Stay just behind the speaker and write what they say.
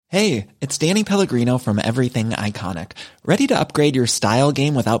Hey, it's Danny Pellegrino from Everything Iconic. Ready to upgrade your style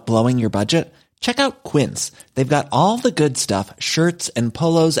game without blowing your budget? Check out Quince. They've got all the good stuff, shirts and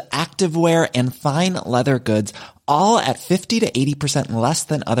polos, activewear, and fine leather goods, all at 50 to 80% less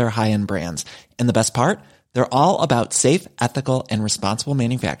than other high-end brands. And the best part? They're all about safe, ethical, and responsible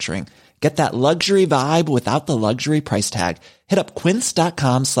manufacturing. Get that luxury vibe without the luxury price tag. Hit up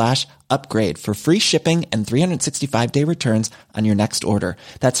quince.com/upgrade for free shipping and 365-day returns on your next order.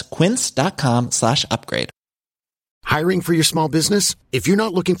 That's quince.com/upgrade. Hiring for your small business? If you're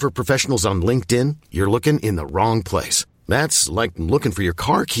not looking for professionals on LinkedIn, you're looking in the wrong place. That's like looking for your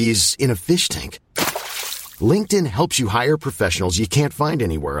car keys in a fish tank. LinkedIn helps you hire professionals you can't find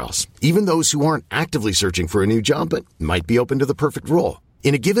anywhere else, even those who aren't actively searching for a new job but might be open to the perfect role.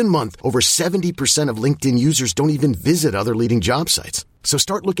 In a given month, over 70% of LinkedIn users don't even visit other leading job sites. So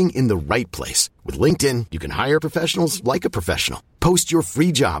start looking in the right place. With LinkedIn, you can hire professionals like a professional. Post your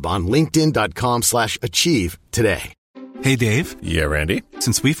free job on linkedin.com/achieve today. Hey, Dave. Yeah, Randy.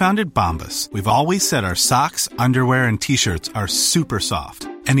 Since we founded Bombas, we've always said our socks, underwear, and T-shirts are super soft.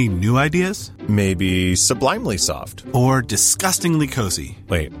 Any new ideas? Maybe sublimely soft. Or disgustingly cozy.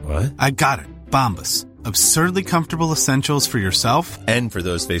 Wait, what? I got it. Bombas. Absurdly comfortable essentials for yourself and for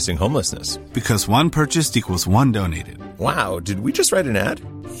those facing homelessness. Because one purchased equals one donated. Wow, did we just write an ad?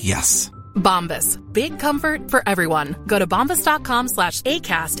 Yes. Bombas. Big comfort for everyone. Go to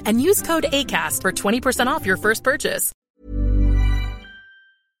bombas.com/ACAST and use code ACAST for 20% off your first purchase.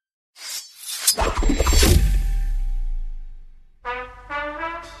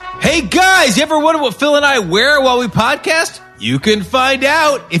 Hey guys, you ever wonder what Phil and I wear while we podcast? You can find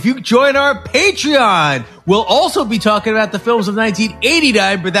out if you join our Patreon. We'll also be talking about the films of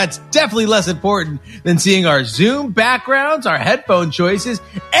 1989, but that's definitely less important than seeing our Zoom backgrounds, our headphone choices,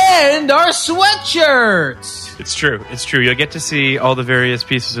 and our sweatshirts. It's true. It's true. You'll get to see all the various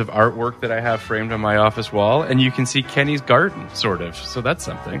pieces of artwork that I have framed on my office wall, and you can see Kenny's garden, sort of. So that's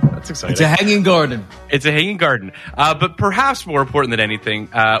something. That's exciting. It's a hanging garden. It's a hanging garden. But perhaps more important than anything,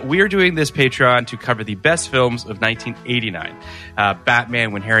 we are doing this Patreon to cover the best films of 1989.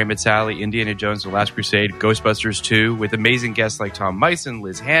 Batman, When Harry Met Sally, Indiana Jones, The Last Crusade, Ghostbusters 2, with amazing guests like Tom Meissen,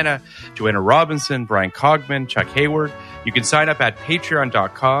 Liz Hanna, Joanna Robinson, Brian Cogman, Chuck Hayward. You can sign up at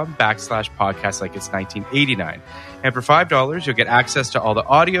patreon.com/podcast like it's 1989. And for $5, you'll get access to all the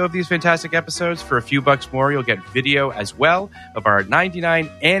audio of these fantastic episodes. For a few bucks more, you'll get video as well of our 99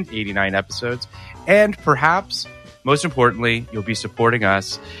 and 89 episodes. And perhaps, most importantly, you'll be supporting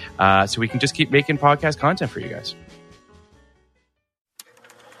us so we can just keep making podcast content for you guys.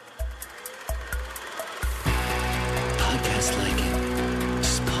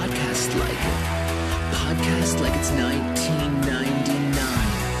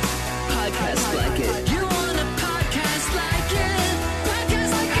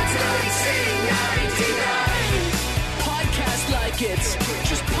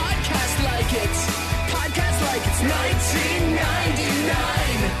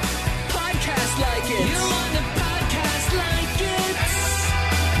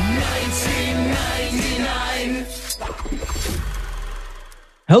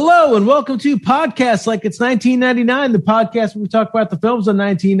 Hello and welcome to Podcast Like It's 1999, the podcast where we talk about the films of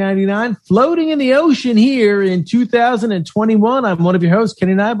 1999 floating in the ocean here in 2021. I'm one of your hosts,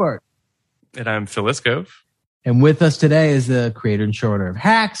 Kenny Neibart. And I'm Phil Iskov. And with us today is the creator and showrunner of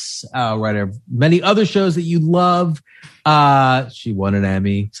Hacks, writer of many other shows that you love. She won an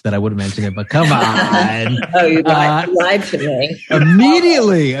Emmy, so that I would have mentioned it, but come on. Oh, you lied to me.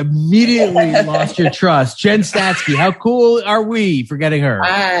 Immediately lost your trust. Jen Statsky, how cool are we for getting her?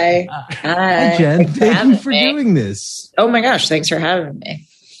 Hi. Hi, Jen. Thank you for doing this. Oh my gosh, thanks for having me.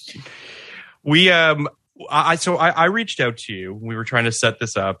 I reached out to you. We were trying to set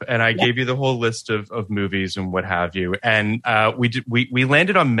this up, and I gave you the whole list of movies and what have you. And we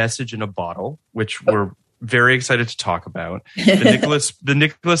landed on Message in a Bottle, which we're very excited to talk about. The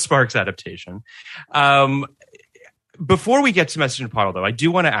Nicholas Sparks adaptation. Before we get to Message in a Bottle, though, I do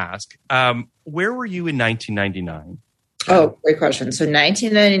want to ask, where were you in 1999? Oh, great question. So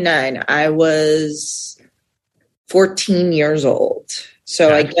 1999, I was 14 years old. So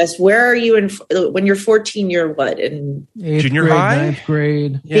okay. I guess where are you when you're 14? You're what in junior high, ninth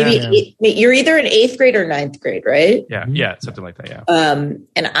grade? Maybe you're either in 8th grade or 9th grade, right? Yeah, something like that. Yeah.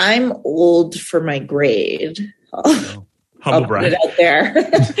 And I'm old for my grade. Humble brag. Put it out there.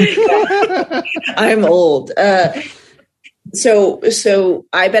 I'm old. So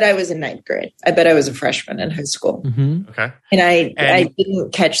I bet I was in 9th grade. I bet I was a freshman in high school. Mm-hmm. Okay. And I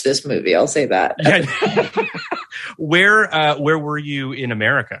didn't catch this movie. I'll say that. Where were you in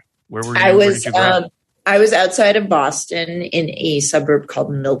America? Where were you? I was I was outside of Boston in a suburb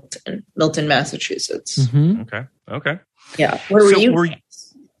called Milton, Massachusetts. Okay. Yeah. Where were you?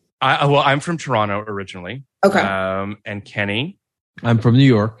 I'm from Toronto originally. Okay. And Kenny? I'm from New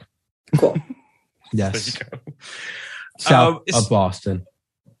York. Cool. Yes. There you go. South of Boston.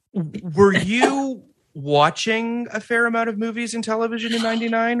 Were you watching a fair amount of movies and television in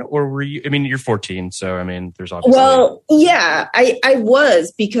 99? Or were you, I mean, you're 14, so I mean, there's obviously... Well, yeah, I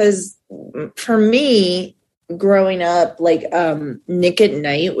was, because for me, growing up, like Nick at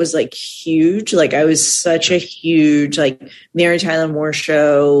Night was like huge. Like I was such a huge like Mary Tyler Moore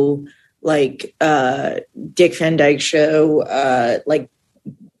show, like Dick Van Dyke show, like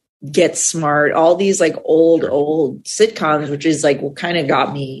Get Smart, all these like old sitcoms, which is like what kind of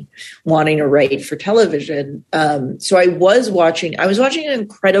got me wanting to write for television. So I was watching an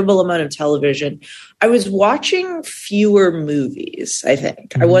incredible amount of television. I was watching fewer movies, I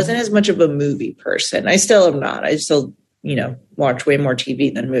think. I wasn't as much of a movie person. I still am not. I still, watch way more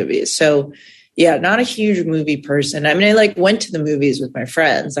TV than movies. So yeah, not a huge movie person. I mean, I like went to the movies with my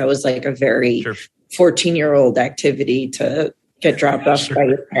friends. That was like a very 14-year-old activity to get dropped off by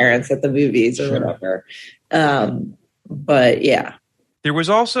your parents at the movies or whatever. But yeah. There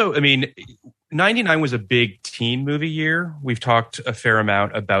was also, I mean, 99 was a big teen movie year. We've talked a fair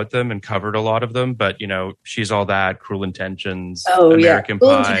amount about them and covered a lot of them, but She's All That, Cruel Intentions, American Pie.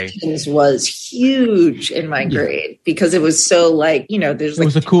 Cruel Intentions was huge in my grade because it was so like, there's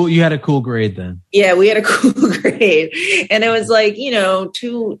like... You had a cool grade then. Yeah, we had a cool grade. And it was like,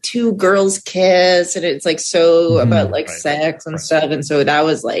 two girls kiss and it's like so about like sex and stuff. And so that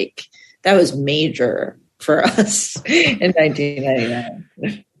was major for us in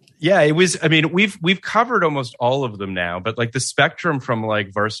 1999. Yeah, it was. I mean, we've covered almost all of them now, but like the spectrum from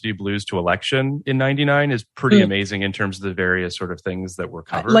like Varsity Blues to Election in 99 is pretty amazing in terms of the various sort of things that were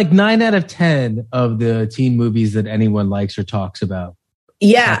covered. Like 9 out of 10 of the teen movies that anyone likes or talks about.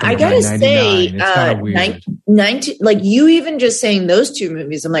 Yeah, I gotta say, it's kind of weird. 19, like you even just saying those two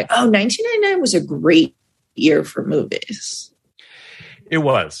movies, I'm like, 1999 was a great year for movies. It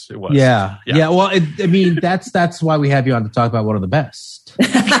was. Yeah. Well, I mean, that's why we have you on to talk about one of the best.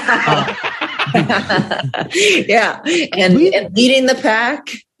 Yeah, and leading the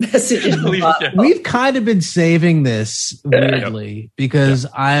pack. We've kind of been saving this weirdly because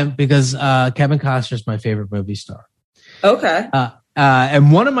Kevin Costner's my favorite movie star. Okay,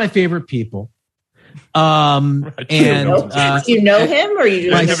 and one of my favorite people. And do you know him or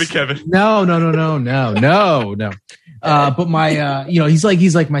you just Kevin? No. But my,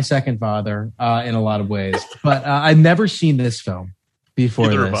 he's like my second father in a lot of ways. But I've never seen this film before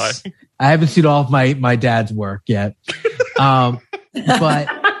this. I haven't seen all of my dad's work yet. But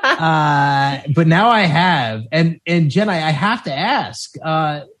now I have. And Jen, I have to ask,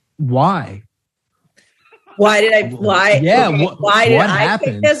 why? Why did I? Why? Yeah. Okay, why did I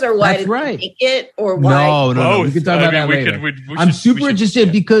pick this, or why did I make it, or why? No. We can talk about that later. I'm super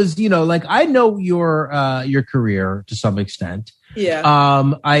interested because I know your career to some extent.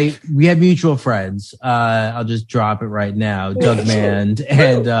 Yeah. We have mutual friends. I'll just drop it right now. Doug Mand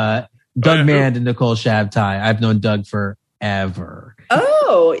and Nicole Shabtai. I've known Doug forever.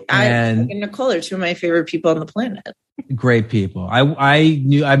 Oh, I and Nicole are two of my favorite people on the planet. Great people. I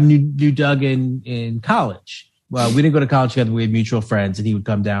knew Doug in college. Well, we didn't go to college together. We had mutual friends, and he would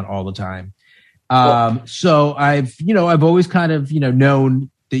come down all the time. So I've always kind of known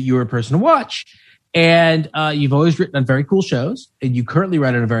that you were a person to watch, and you've always written on very cool shows, and you currently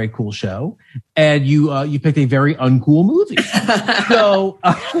write on a very cool show, and you picked a very uncool movie. So,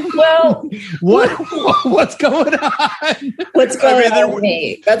 well, what's going on? What's going on with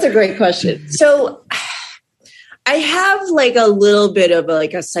me? That's a great question. So, I have like a little bit of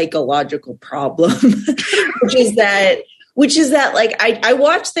a psychological problem, which is that like I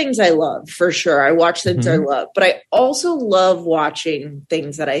watch things I love for sure. I watch things I love, but I also love watching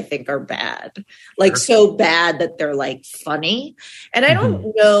things that I think are bad, like so bad that they're like funny. And I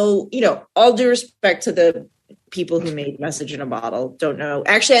don't know, all due respect to the people who made Message in a Bottle, don't know.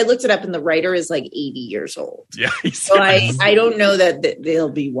 Actually, I looked it up and the writer is like 80 years old. Yeah. So I don't know that they'll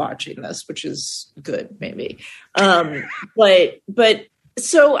be watching this, which is good, maybe. But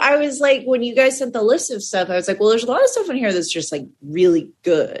so I was like, when you guys sent the list of stuff, I was like, well, there's a lot of stuff in here that's just like really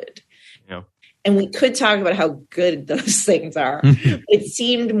good. Yeah. And we could talk about how good those things are. It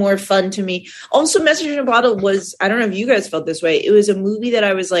seemed more fun to me. Also, Message in a Bottle was, I don't know if you guys felt this way. It was a movie that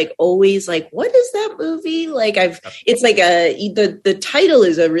I was like, always like, what is that movie? Like it's like the title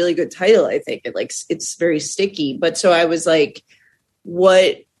is a really good title. I think it's very sticky. But so I was like,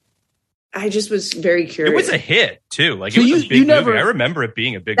 what I just was very curious. It was a hit too. Like, So it was a big never- movie. I remember it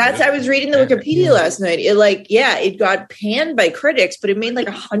being a big That's movie. I was reading the Wikipedia last night. It got panned by critics, but it made like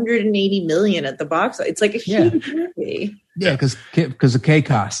 180 million at the box. It's like a huge movie. Yeah, because of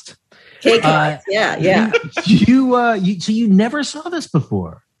K-Cost. K-Cost, yeah. So you never saw this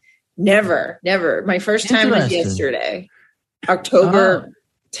before? Never. My first time was Interesting. yesterday, October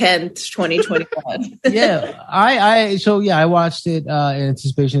 10th, 2021. Yeah, I watched it in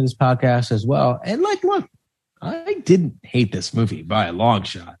anticipation of this podcast as well. And like, look, I didn't hate this movie by a long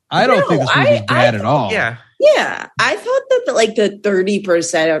shot. I don't think this movie is bad at all. Yeah. Yeah, I thought that the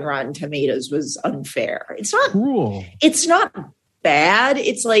 30% on Rotten Tomatoes was unfair. It's not Cruel. It's not bad.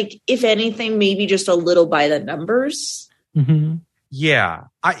 It's like, if anything, maybe just a little by the numbers. Mm-hmm. Yeah.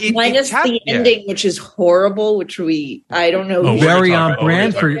 Minus the ending, which is horrible, which I don't know. Oh, Very talk on about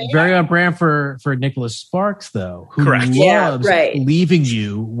brand it. very on brand for Nicholas Sparks, though, who Correct. loves Yeah, right. leaving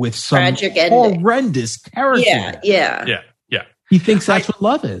you with some Tragic ending. horrendous character. Yeah. Yeah. He thinks that's what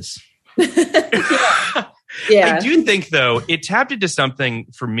love is. Yeah. I do think, though, it tapped into something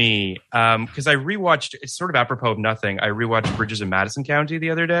for me because I rewatched, it's sort of apropos of nothing. I rewatched Bridges in Madison County the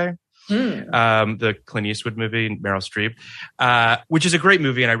other day, the Clint Eastwood movie, Meryl Streep, which is a great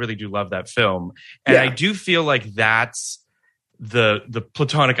movie, and I really do love that film. And I do feel like that's the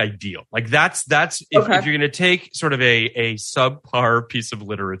platonic ideal. Like that's if you're going to take sort of a subpar piece of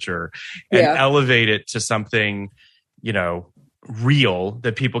literature and elevate it to something, real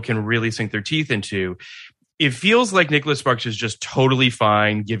that people can really sink their teeth into. It feels like Nicholas Sparks is just totally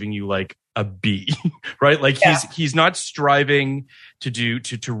fine giving you like a B, right? Like he's not striving to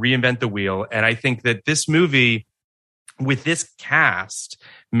reinvent the wheel. And I think that this movie with this cast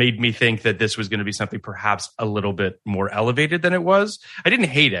made me think that this was going to be something perhaps a little bit more elevated than it was. I didn't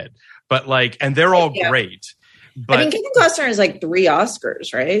hate it, but and they're all great. But I mean, Kevin Costner has like 3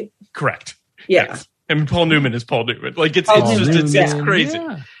 Oscars, right? correct. Yeah. Yes. And Paul Newman is Paul Newman. Like it's crazy.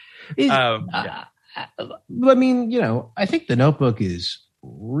 Yeah. I mean, I think The Notebook is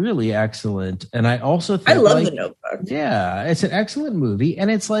really excellent, and I also think I love The Notebook. Yeah, it's an excellent movie, and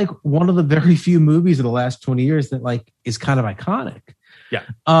it's like one of the very few movies of the last 20 years that like is kind of iconic. Yeah.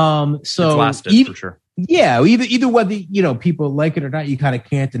 So it's lasted for sure. Yeah, either whether people like it or not, you kind of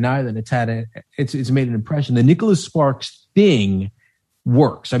can't deny that it's made an impression. The Nicholas Sparks thing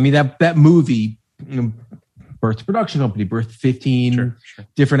works. I mean that movie. Birthed a production company, birthed 15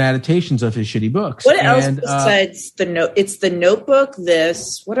 different adaptations of his shitty books. What else besides It's The Notebook.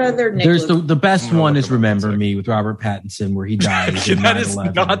 What other? There's the best one is Remember Me with Robert Pattinson, where he dies. in That is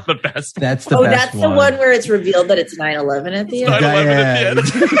 9/11. not the best. That's the best that's the one where it's revealed that it's 9/11 at the end. 9/11 at the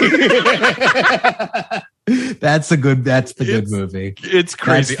end. That's the good movie. It's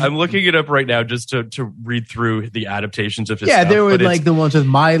crazy. I'm looking it up right now just to read through the adaptations of his Yeah, stuff, there were like the ones with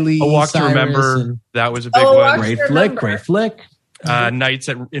Miley. A Walk Cyrus, to Remember. and That was a big one. Great flick. Nights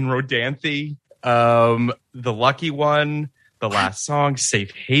in Rodanthe. The Lucky One. The Last Song.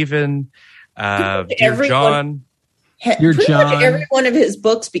 Safe Haven. Dear John. Pretty much every one of his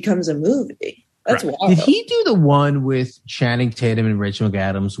books becomes a movie. That's wild. Did he do the one with Channing Tatum and Rachel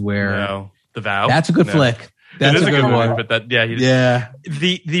McAdams where... No. The Vow. That's a good flick. That's a good one. Movie, but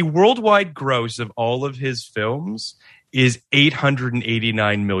the worldwide gross of all of his films is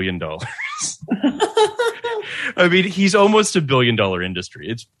 $889 million. I mean, he's almost $1 billion industry.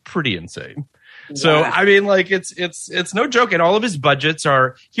 It's pretty insane. So, I mean, like it's no joke. And all of his budgets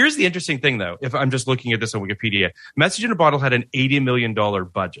are, here's the interesting thing though. If I'm just looking at this on Wikipedia, Message in a Bottle had an $80 million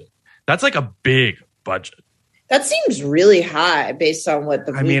budget. That's like a big budget. That seems really high based on what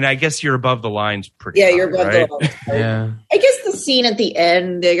the. I mean, I guess you're above the lines pretty. Yeah, high, you're above right? the lines. Yeah. I guess the scene at the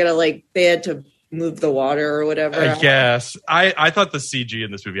end, they had to move the water or whatever. I guess. I thought the CG in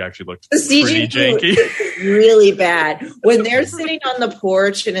this movie actually looked the CG pretty janky. is really bad. When they're sitting on the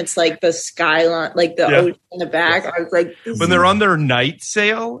porch and it's like the skyline, like the ocean in the back, I was like, when they're on their night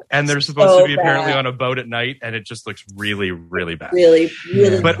sail and they're supposed to be apparently on a boat at night, and it just looks really, really bad. Really.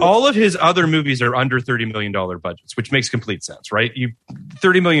 But all of his other movies are under $30 million budgets, which makes complete sense, right?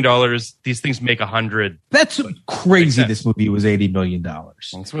 $30 million, these things make 100. That's crazy. This movie was $80 million.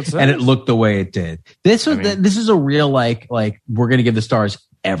 That's what it says. And it looked the way it did. This is a real like we're gonna give the stars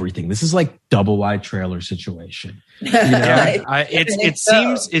everything. This is like double wide trailer situation. It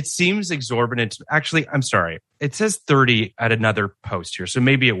seems exorbitant. Actually, I'm sorry. It says 30 at another post here, so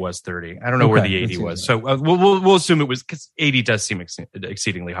maybe it was 30. I don't know where the 80 was. So we'll assume it was, because 80 does seem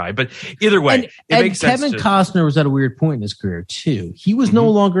exceedingly high. But either way, it makes sense. Kevin Costner was at a weird point in his career too. He was no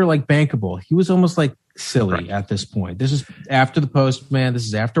longer like bankable. He was almost like silly at this point. This is after The Postman. This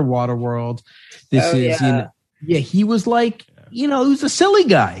is after Waterworld. This is he was like he was a silly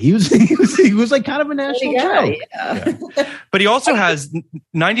guy. He was like kind of a national joke. Yeah. But he also has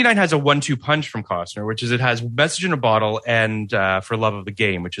 99 has a 1-2 punch from Costner, which is it has Message in a Bottle and For Love of the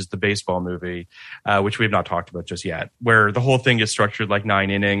Game, which is the baseball movie, which we have not talked about just yet, where the whole thing is structured like 9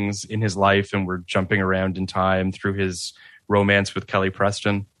 innings in his life, and we're jumping around in time through his romance with Kelly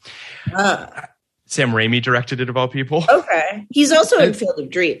Preston. Sam Raimi directed it, of all people. Okay. He's also in Field of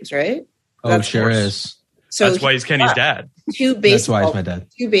Dreams, right? That's sure is. So that's why he's Kenny's dad. That's why he's my dad.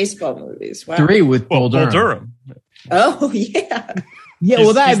 2 baseball movies. Wow. 3 with Bull Durham. Durham. Oh, yeah. Yeah,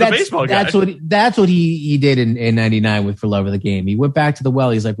 He's that's the baseball guy. That's what he did in 99 with For Love of the Game. He went back to the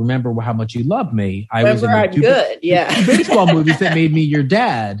well. He's like, remember how much you loved me. I was in the 2 baseball movies that made me your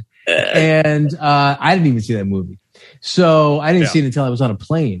dad. And I didn't even see that movie. So I didn't see it until I was on a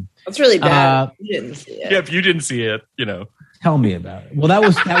plane. That's really bad. You didn't see it. Yeah, if you didn't see it, Tell me about it. Well, that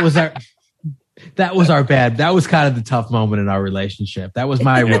was our bad. That was kind of the tough moment in our relationship. That was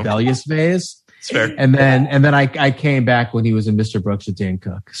my rebellious phase. It's fair. And then I came back when he was in Mr. Brooks with Dan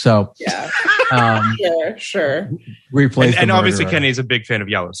Cook. So sure. Replaced and obviously Kenny's a big fan of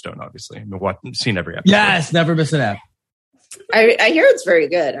Yellowstone, obviously. I've seen every episode. Yes, never miss an ep. I hear it's very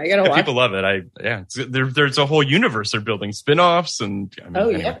good. I gotta watch. People love it. There's a whole universe. They're building spin-offs, and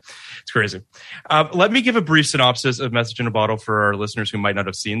anyway, it's crazy. Let me give a brief synopsis of Message in a Bottle for our listeners who might not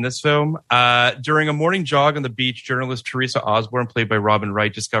have seen this film. During a morning jog on the beach, journalist Teresa Osborne, played by Robin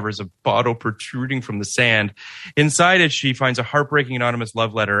Wright, discovers a bottle protruding from the sand. Inside it, she finds a heartbreaking anonymous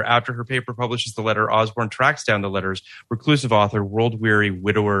love letter. After her paper publishes the letter, Osborne tracks down the letter's reclusive author, world-weary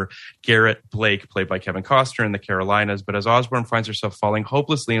widower Garrett Blake, played by Kevin Costner in The Carolinas. But as Osborne finds herself falling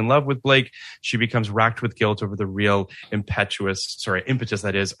hopelessly in love with Blake, she becomes racked with guilt over the real impetus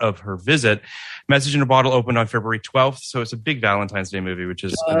that is, of her visit. Message in a Bottle opened on February 12th, so it's a big Valentine's Day movie, which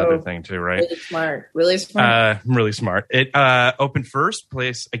is another thing too, right? Really smart. Really smart. It opened first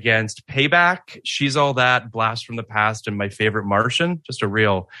place against Payback, She's All That, Blast from the Past, and My Favorite Martian. Just a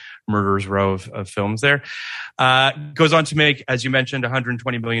real murderer's row of films there. Goes on to make, as you mentioned,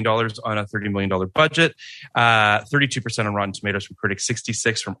 $120 million on a $30 million budget, 32% on Rotten Tomatoes from critics,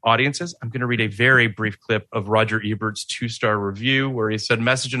 66% from audiences. I'm going to read a very brief clip of Roger Ebert's 2-star review where he said,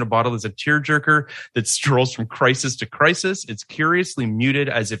 Message in a Bottle is a tearjerker that strolls from crisis to crisis. It's curiously muted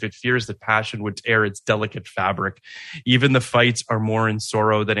as if it fears that passion would tear its delicate fabric. Even the fights are more in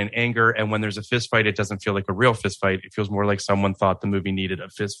sorrow than in anger. And when there's a fist fight, it doesn't feel like a real fist fight. It feels more like someone thought the movie needed a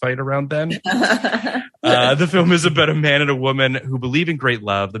fist fight around then. The film is about a man and a woman who believe in great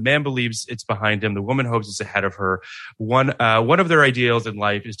love. The man believes it's behind him. The woman hopes it's ahead of her. One of their ideals in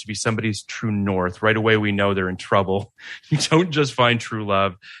life is to be somebody's true north. Right away, we know they're in trouble. You don't just find true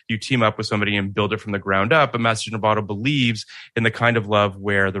love. You team up with somebody and build it from the ground up. A Message in a Bottle believes in the kind of love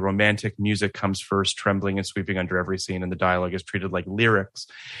where the romantic music comes first, trembling and sweeping under every scene, and the dialogue is treated like lyrics.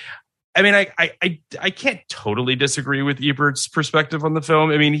 I mean, I can't totally disagree with Ebert's perspective on the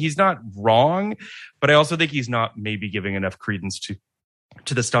film. I mean, he's not wrong, but I also think he's not maybe giving enough credence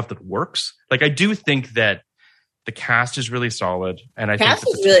to the stuff that works. Like, I do think that the cast is really solid, and I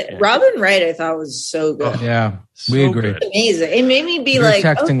think Robin Wright, I thought, was so good. We agree. Amazing. It made me be like,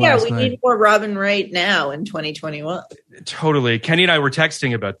 we need more Robin Wright now in 2021. Totally. Kenny and I were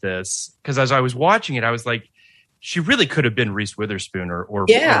texting about this because as I was watching it, I was like, she really could have been Reese Witherspoon or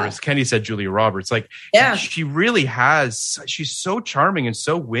as Kenny said, Julia Roberts. Like, she really has. She's so charming and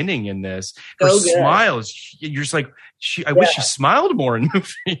so winning in this. Her smiles, you're just like, I wish she smiled more in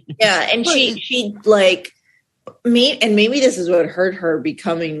movies. Yeah, and she like. Maybe this is what hurt her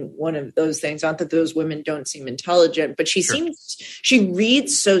becoming one of those things. Not that those women don't seem intelligent, but she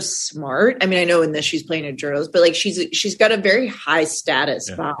reads so smart. I mean, I know in this she's playing a journalist, but like she's got a very high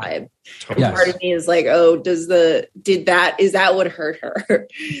status vibe. Totally. Part of me is like, is that what hurt her?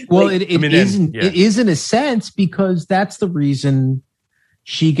 Well, it is in a sense, because that's the reason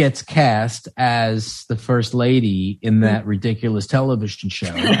she gets cast as the first lady in that ridiculous television show.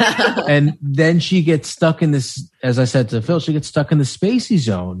 And then she gets stuck in this, as I said to Phil, she gets stuck in the Spacey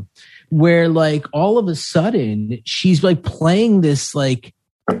Zone where like all of a sudden she's like playing this like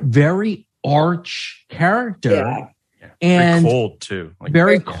very arch character. Yeah. And very cold too. Like,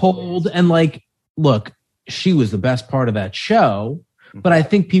 very cold. And like, look, she was the best part of that show. But I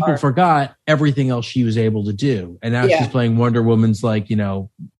think people forgot everything else she was able to do. And now she's playing Wonder Woman's, like,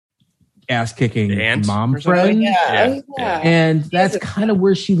 ass-kicking mom friend. Yeah. And that's kind of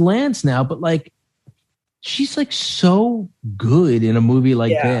where she lands now. But, like, she's, like, so good in a movie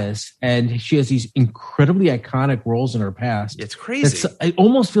like this. And she has these incredibly iconic roles in her past. It's crazy. It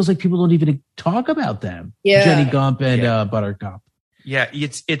almost feels like people don't even talk about them. Yeah. Jenny Gump and Buttercup. Yeah,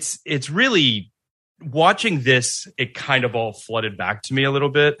 it's really watching this, it kind of all flooded back to me a little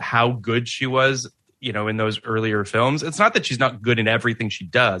bit, how good she was, in those earlier films. It's not that she's not good in everything she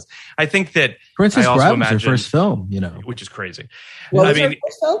does. I think that Princess Bride was her first film, which is crazy. What was her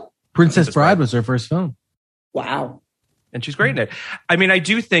first film? Princess Bride was her first film. Wow. And she's great in it. I mean, I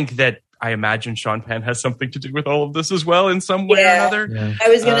do think that I imagine Sean Penn has something to do with all of this as well in some way or another. Yeah. I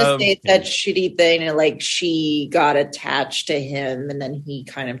was going to say that shitty thing, and like she got attached to him and then he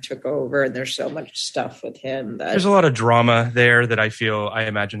kind of took over, and there's so much stuff with him. There's a lot of drama there that I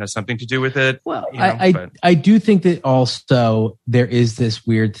imagine has something to do with it. Well, I do think that also there is this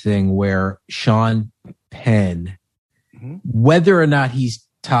weird thing where Sean Penn, whether or not he's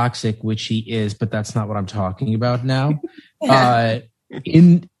toxic, which he is, but that's not what I'm talking about now.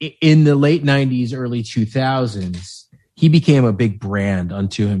 In the late 90s, early 2000s, he became a big brand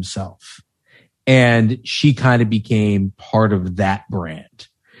unto himself. And she kind of became part of that brand,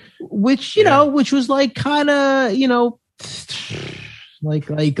 which, which was like kind of,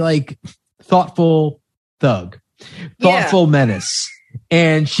 like thoughtful thug, thoughtful menace.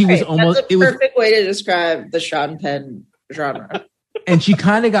 And she was almost that's a perfect way to describe the Sean Penn genre. And she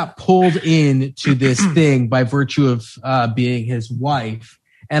kind of got pulled into this thing by virtue of being his wife.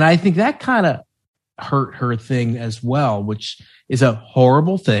 And I think that kind of hurt her thing as well, which is a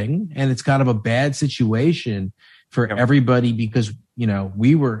horrible thing. And it's kind of a bad situation for everybody because,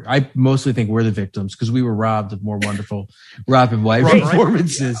 I mostly think we're the victims because we were robbed of more wonderful Robin White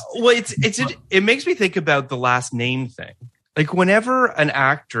performances. Yeah. Well, it makes me think about the last name thing. Like whenever an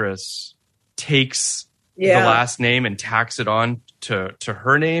actress takes the last name and tacks it on to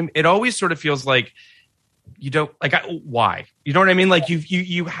her name, it always sort of feels like you don't why, you know what I mean? Like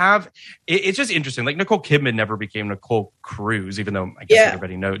you have, it's just interesting. Like Nicole Kidman never became Nicole Cruz, even though I guess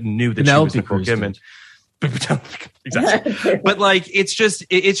everybody knew that she was Nicole Kidman. Exactly. But like, it's just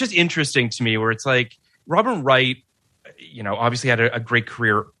interesting to me where it's like Robin Wright, obviously had a great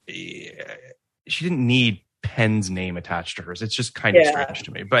career. She didn't need Penn's name attached to hers. It's just kind of strange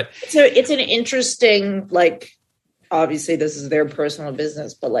to me, but so it's an interesting, like, obviously this is their personal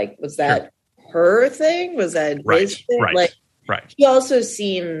business, but like, was that her thing? Was that his thing? Right. He also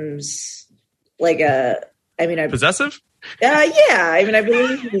seems like possessive. Yeah. I mean, I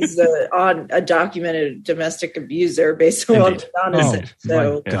believe he's on a documented domestic abuser based on what Madonna said.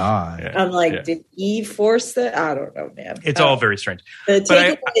 So God. I'm like, did he force that? I don't know, man. It's all very strange. The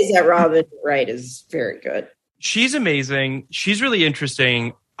takeaway is that Robin Wright is very good. She's amazing. She's really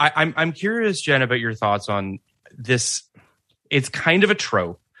interesting. I'm curious, Jen, about your thoughts on this. It's kind of a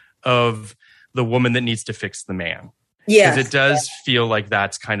trope of the woman that needs to fix the man. Yeah, because it does feel like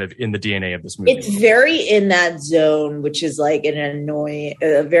that's kind of in the DNA of this movie. It's very in that zone, which is like a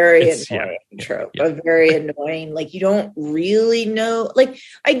very annoying trope. A very annoying, like you don't really know. Like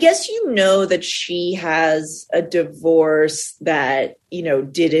I guess that she has a divorce that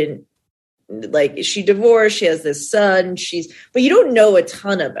didn't. Like she divorced, she has this son, but you don't know a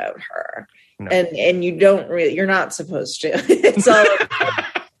ton about her. No. And you're not supposed to.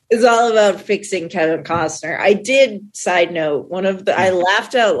 It's all about fixing Kevin Costner. I did, side note, I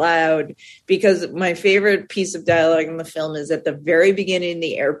laughed out loud because my favorite piece of dialogue in the film is at the very beginning in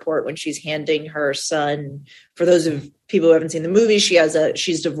the airport when she's handing her son. For those of people who haven't seen the movie,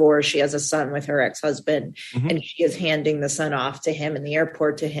 she's divorced. She has a son with her ex-husband, and she is handing the son off to him in the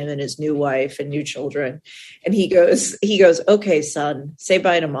airport, to him and his new wife and new children. And he goes, "Okay, son, say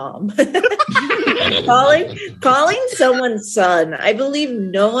bye to mom." calling someone's son. I believe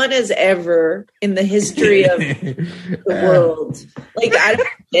no one has ever in the history of the world. Like I don't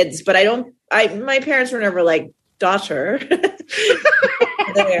have kids, but my parents were never like daughter.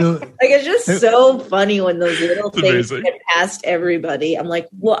 Like it's just so funny when those little things get past everybody. I'm like,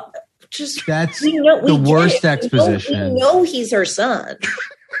 what? That's the worst exposition. We know he's her son.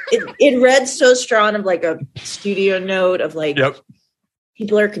 It read so strong of like a studio note of like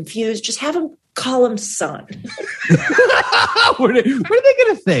people are confused. Just have him call him son. What are they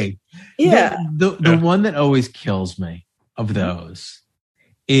gonna think? Yeah. The one that always kills me of those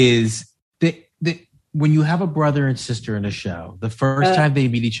is that when you have a brother and sister in a show, the first time they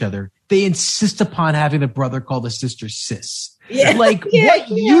meet each other, they insist upon having the brother call the sister sis. Yeah. Like, what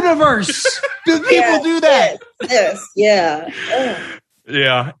universe do people do that? Yes. Yeah.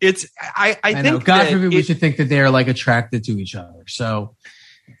 Yeah. It's, I think know. God forbid we should think that they are like attracted to each other. So,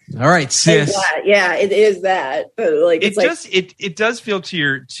 all right, sis. Yeah, it is that. But like, it does feel to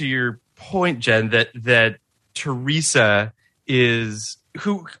your point, Jen, that Teresa is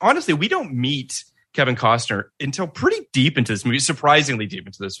who, honestly, we don't meet Kevin Costner until pretty deep into this movie, surprisingly deep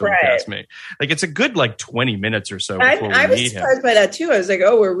into this film. If you ask me, like it's a good 20 minutes or so before I we was meet surprised him. by that too. I was like,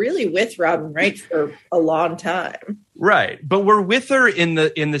 oh, we're really with Robin Wright for a long time, right? But we're with her in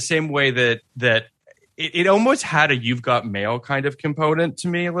the same way that it almost had a "You've Got Mail" kind of component to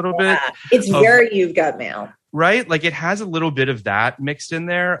me a little bit. It's very You've Got Mail, right? Like it has a little bit of that mixed in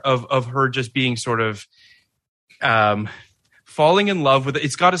there of her just being sort of falling in love with.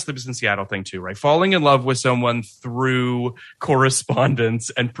 It's got a Sleepless in Seattle thing too, right? Falling in love with someone through correspondence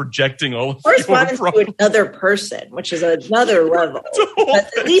and projecting all of correspondence to another person, which is another level.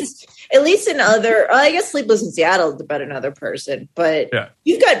 But at least in other, I guess Sleepless in Seattle is about another person, but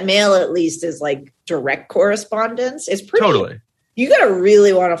You've Got Mail at least is like direct correspondence. It's pretty. Totally. You gotta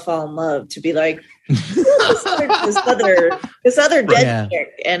really want to fall in love to be like this other dead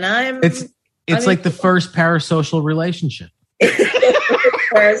chick, and It's like the first parasocial relationship.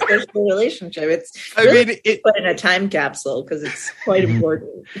 Parasocial relationship. It's put in a time capsule because it's quite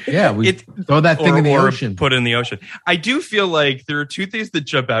important. Yeah, we throw that thing in the ocean. Put it in the ocean. I do feel like there are two things that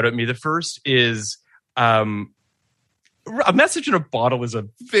jump out at me. The first is a message in a bottle is a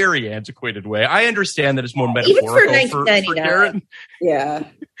very antiquated way. I understand that it's more metaphorical even for 1999. Yeah.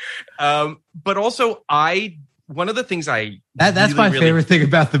 But also one of the things that's my favorite thing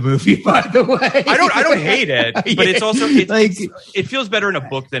about the movie, by the way. I don't hate it, but it's also it feels better in a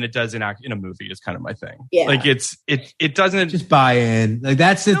book than it does in a movie. Is kind of my thing. Yeah, like it doesn't just buy in. Like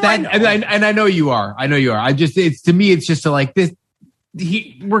that's it. And I know you are. To me, it's just like this.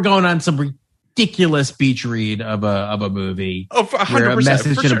 We're going on some ridiculous beach read of a movie. Oh, 100%, where a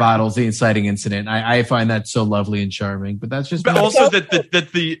message in a bottle is the inciting incident. I find that so lovely and charming. But that's just. But also that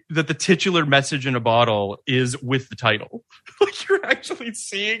the titular message in a bottle is with the title. Like you're actually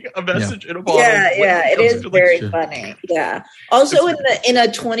seeing a message in a bottle. Yeah, it is very funny. Yeah. Also, in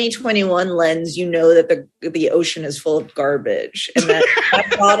a 2021 lens, you know that the ocean is full of garbage, and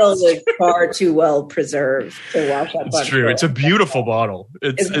that bottle is far too well preserved to wash up. It's true. It's a beautiful bottle.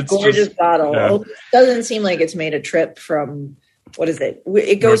 It's a gorgeous bottle. Yeah. It doesn't seem like it's made a trip from what is it?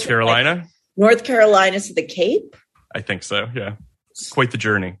 It goes North Carolina. North Carolina to the Cape. I think so. Yeah. Quite the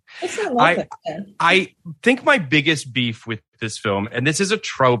journey. I think my biggest beef with this film, and this is a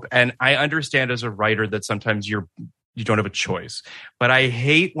trope, and I understand as a writer that sometimes you don't have a choice, but I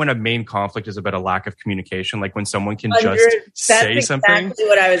hate when a main conflict is about a lack of communication, like when someone can just say something. That's exactly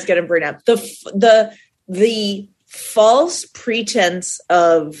what I was going to bring up. The false pretense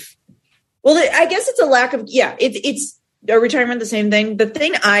of, well, I guess it's a lack of, it's. Are we talking about the same thing? The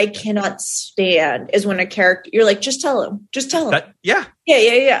thing I cannot stand is when a character, you're like, just tell him. Yeah.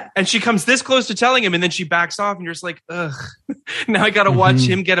 And she comes this close to telling him, and then she backs off, and you're just like, ugh. Now I got to watch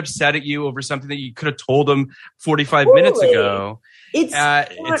him get upset at you over something that you could have told him 45 minutes ago. It's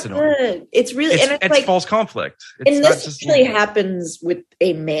annoying. It's really, it's like false conflict. And this usually happens with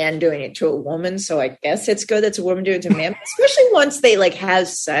a man doing it to a woman. So I guess it's good that's a woman doing it to a man, especially once they like have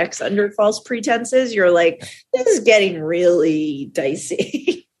sex under false pretenses. You're like, this is getting really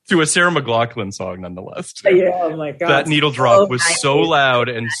dicey. To a Sarah McLachlan song, nonetheless. Too. Yeah, oh my God. That needle drop was so loud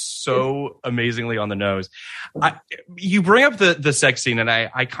and so amazingly on the nose. You bring up the sex scene, and I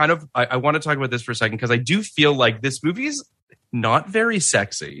want to talk about this for a second because I do feel like this movie is not very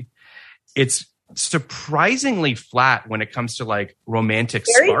sexy. It's surprisingly flat when it comes to like romantic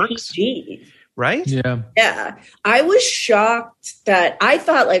sparks. PG. Right? Yeah. I was shocked that I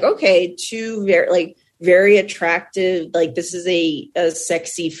thought like, okay, two very attractive, like this is a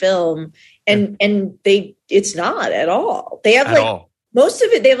sexy film, and it's not at all. They have most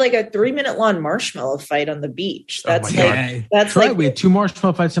of it. They have like a 3-minute long marshmallow fight on the beach. That's right. We had 2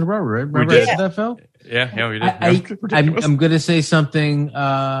 marshmallow fights in a row, right? Remember that film? Yeah, we did. I'm going to say something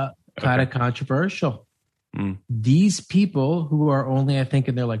kind of controversial. These people who are only, I think,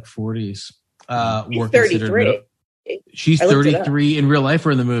 in their like 40s, were 33. She's 33 in real life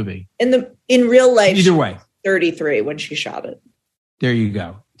or in the movie? In real life, either way, 33 when she shot it. There you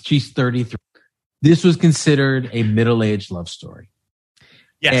go. She's 33. This was considered a middle-aged love story.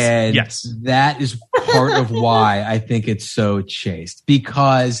 Yes, and that is part of why I think it's so chaste.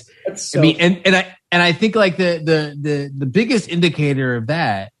 Because I think like the biggest indicator of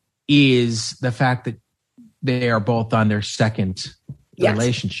that is the fact that they are both on their second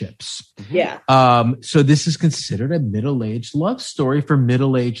relationships. Yeah. So this is considered a middle-aged love story for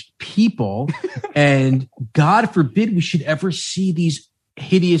middle-aged people. And God forbid we should ever see these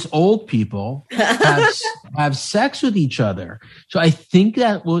hideous old people have sex with each other. So I think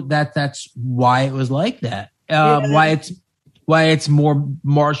that's why it was like that. Why it's more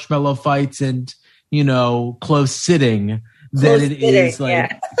marshmallow fights and, close sitting than it is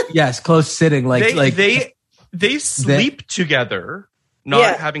like yes, close sitting. They sleep together,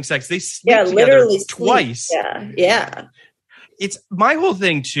 not having sex. They sleep together literally twice. Yeah. It's my whole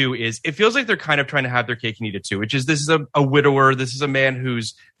thing too. Is it feels like they're kind of trying to have their cake and eat it too, which is this is a widower. This is a man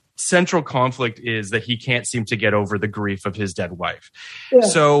whose central conflict is that he can't seem to get over the grief of his dead wife. Yeah.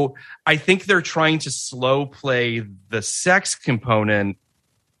 So I think they're trying to slow play the sex component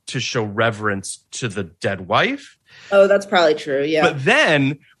to show reverence to the dead wife. Oh, that's probably true. Yeah. But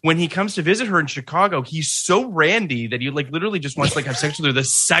then when he comes to visit her in Chicago, he's so randy that he like literally just wants to like have sex with her the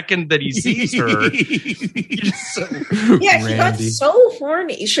second that he sees her. Yeah, he got so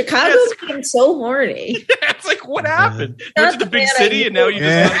horny. Chicago became so horny. It's like, what happened? You went to the big city and now you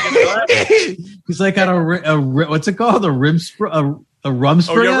just want to get drunk? He's like on a what's it called? A rum spray?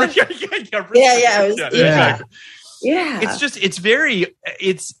 Yeah.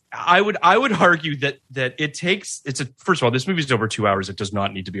 I would argue that first of all, this movie is over 2 hours. It does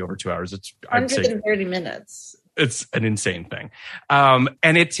not need to be over 2 hours. It's 130 minutes. It's an insane thing.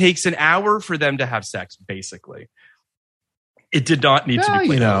 And it takes an hour for them to have sex, basically. It did not need to be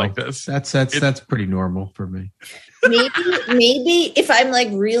played out like this. That's pretty normal for me. Maybe if I'm like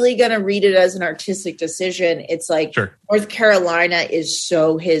really gonna read it as an artistic decision, it's like North Carolina is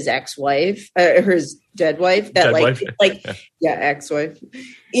so his ex-wife, his dead wife that ex-wife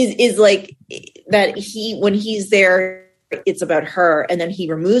is like that when he's there, it's about her, and then he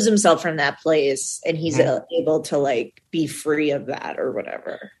removes himself from that place, and he's able to like be free of that or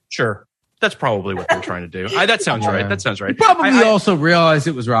whatever. Sure. That's probably what they're trying to do. That sounds right. That sounds right. You probably also realized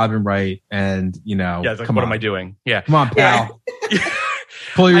it was Robin Wright, and like, what am I doing? Yeah, come on, pal.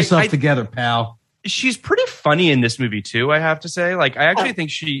 Pull yourself together, pal. She's pretty funny in this movie too. I have to say, like, I actually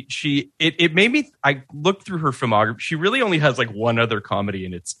think it made me. I looked through her filmography. She really only has like one other comedy,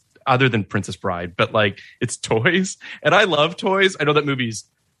 and it's other than Princess Bride, but like it's Toys, and I love Toys. I know that movie's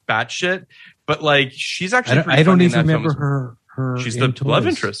batshit, but like she's actually. I don't even remember her. She's the Toys. Love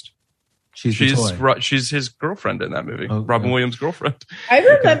interest. She's his girlfriend in that movie, Robin Williams' girlfriend. I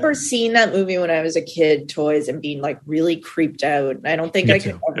remember seeing that movie when I was a kid, Toys, and being like really creeped out. I don't think I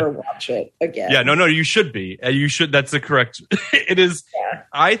could ever watch it again. Yeah, no, you should be. You should. That's the correct. It is. Yeah.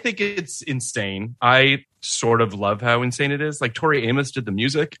 I think it's insane. I sort of love how insane it is. Like Tori Amos did the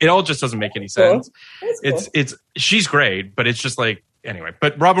music. It all just doesn't make any sense. Cool. It's she's great, but it's just like anyway.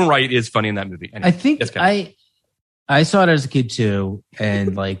 But Robin Wright is funny in that movie. Anyway, I think I saw it as a kid too,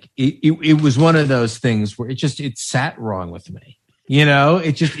 and like it was one of those things where it sat wrong with me.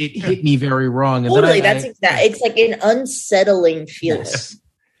 It hit me very wrong. And totally, it's like an unsettling feeling.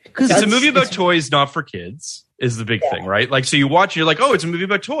 Because it's a movie about toys, not for kids, is the big thing, right? Like, so you watch, and you're like, oh, it's a movie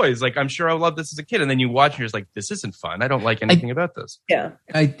about toys. Like, I'm sure I love this as a kid, and then you watch, and you're just like, this isn't fun. I don't like anything about this. Yeah,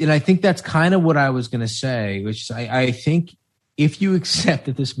 I think that's kind of what I was going to say, which is I think if you accept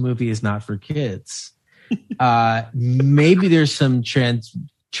that this movie is not for kids. Maybe there's some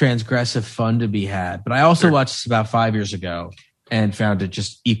transgressive fun to be had, but I also watched this about 5 years ago and found it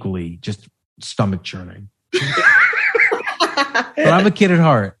just equally stomach churning. But I'm a kid at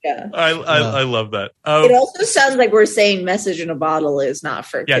heart. Yeah, I love that. It also sounds like we're saying Message in a Bottle is not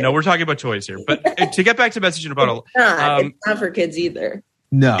for kids. Yeah, no, we're talking about toys here. But to get back to Message in a Bottle, it's not for kids either.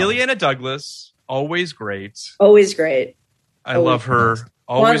 No, Ileana Douglas, always great. Always great. I love her.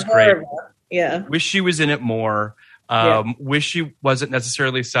 Always great. Yeah. Wish she was in it more. Wish she wasn't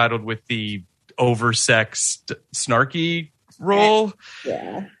necessarily saddled with the oversexed, snarky role.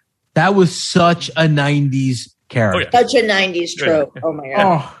 Yeah. That was such a 90s character. Oh, yeah. Such a 90s trope. Oh, my God.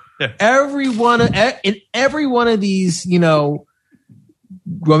 Oh, yeah. In every one of these,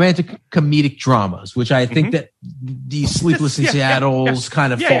 romantic comedic dramas, which I think that these Sleepless in Seattle's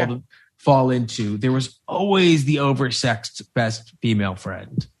kind of fall into, there was always the oversexed best female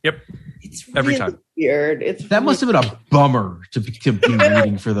friend. Yep. It's really every time weird. That must have been a bummer to be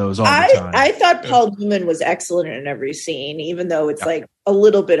rooting for those all the time. I thought Paul Newman was excellent in every scene, even though it's like a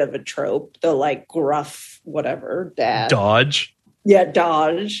little bit of a trope, the like gruff whatever dad. Dodge. Yeah,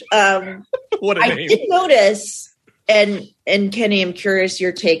 Dodge. What a name. I did notice, and Kenny, I'm curious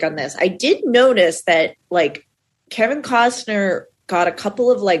your take on this. I did notice that like Kevin Costner got a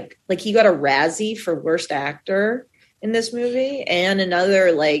couple of like he got a Razzie for worst actor in this movie and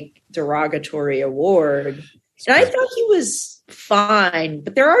another like derogatory award. And I thought he was fine,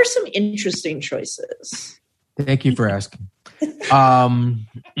 but there are some interesting choices. Thank you for asking. I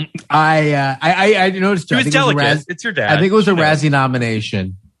noticed. He was delicate. It's your dad. I think it was a Razzie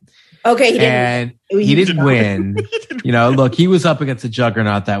nomination. Okay, he didn't win. Look, he was up against the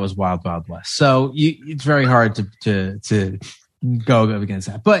juggernaut that was Wild Wild West. So it's very hard to go up against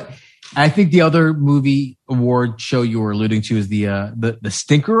that. But I think the other movie award show you were alluding to is the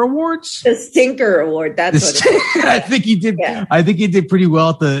Stinker Awards. The Stinker Award. That's what it is. I think he did. Yeah. I think he did pretty well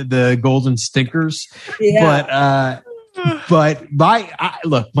at the Golden Stinkers. Yeah. But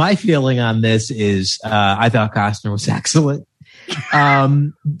my feeling on this is I thought Costner was excellent.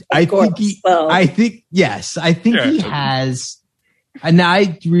 I think he has. And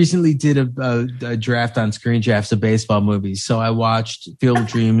I recently did a draft on Screen Drafts of baseball movies. So I watched Field of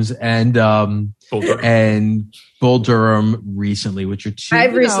Dreams and Bull Durham recently, which are two.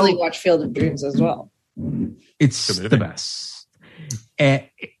 I've recently watched Field of Dreams as well. It's the best.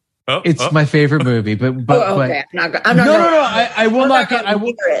 It's my favorite movie, but okay. I'm not. I will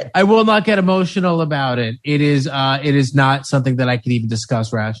not get emotional about it. It is not something that I can even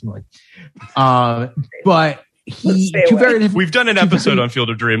discuss rationally. But we've done an episode on Field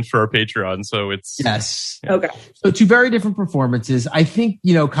of Dreams for our Patreon, so it's okay. So two very different performances. I think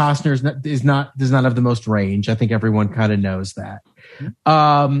Costner does not have the most range. I think everyone kind of knows that.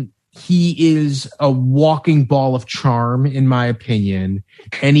 He is a walking ball of charm, in my opinion,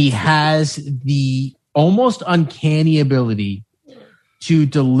 and he has the almost uncanny ability to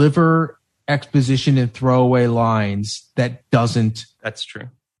deliver exposition and throwaway lines that doesn't. That's true.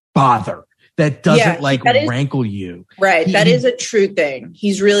 Bother. That doesn't rankle you. Right. That is a true thing.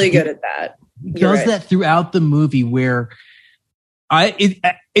 He's really good at that. He does that throughout the movie where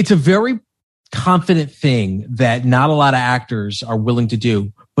it's a very confident thing that not a lot of actors are willing to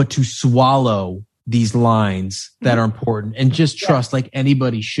do, but to swallow these lines that are important and just trust, like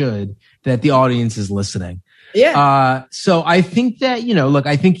anybody should, that the audience is listening. Yeah. So I think that,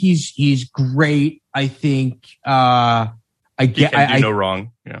 I think he's great. I think, no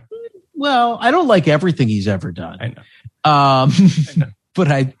wrong. Yeah. Well, I don't like everything he's ever done. I know. But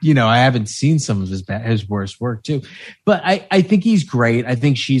I haven't seen some of his worst work too. But I think he's great. I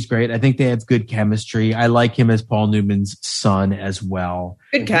think she's great. I think they have good chemistry. I like him as Paul Newman's son as well.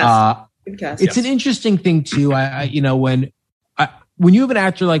 Good cast. It's an interesting thing too. When you have an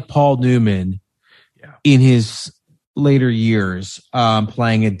actor like Paul Newman in his later years,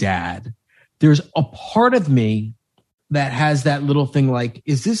 playing a dad, there's a part of me that has that little thing like,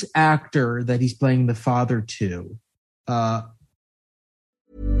 is this actor that he's playing the father to?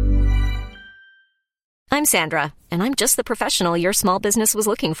 I'm Sandra, and I'm just the professional your small business was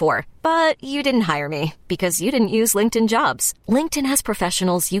looking for. But you didn't hire me because you didn't use LinkedIn Jobs. LinkedIn has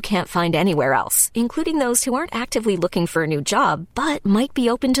professionals you can't find anywhere else, including those who aren't actively looking for a new job, but might be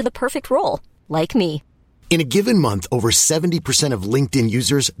open to the perfect role, like me. In a given month, over 70% of LinkedIn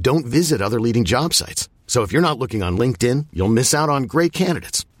users don't visit other leading job sites. So if you're not looking on LinkedIn, you'll miss out on great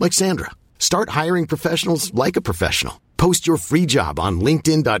candidates like Sandra. Start hiring professionals like a professional. Post your free job on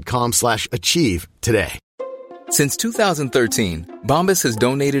linkedin.com/achieve today. Since 2013, Bombas has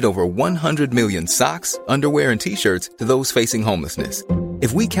donated over 100 million socks, underwear, and T-shirts to those facing homelessness.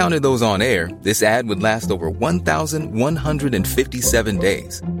 If we counted those on air, this ad would last over 1,157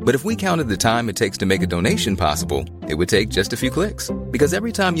 days. But if we counted the time it takes to make a donation possible, it would take just a few clicks. Because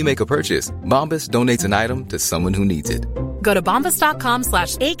every time you make a purchase, Bombas donates an item to someone who needs it. Go to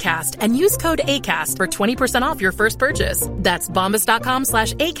bombas.com/ACAST and use code ACAST for 20% off your first purchase. That's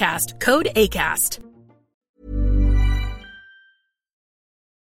bombas.com/ACAST, code ACAST.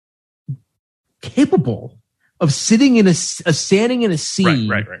 Capable of sitting in standing in a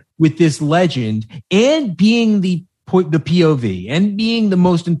scene with this legend and being the POV and being the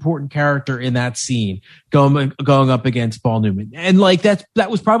most important character in that scene, going up against Paul Newman. And like that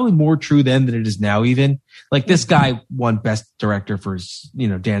was probably more true then than it is now. Even like this guy won Best Director for his,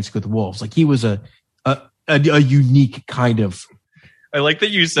 Dancing with the Wolves. Like he was a unique kind of. I like that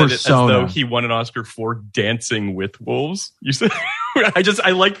you said persona. It as though he won an Oscar for Dancing with Wolves. You said,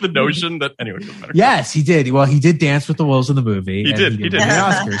 I like the notion that, anyway, it doesn't matter. Yes, he did. Well, he did dance with the wolves in the movie. He did. Win the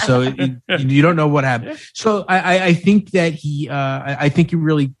Oscar. So you don't know what happened. So I think that I think he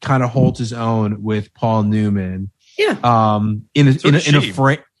really kind of holds his own with Paul Newman. Yeah. In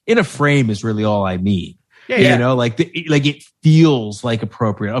a frame is really all I need. Yeah. Like it feels like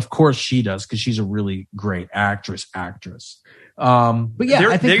appropriate. Of course she does, because she's a really great actress. But yeah,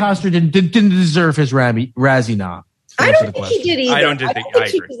 I think Costner didn't deserve his Razzie nom. I don't think he did either. I don't think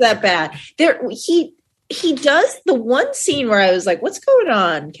he was that bad. He does the one scene where I was like, "What's going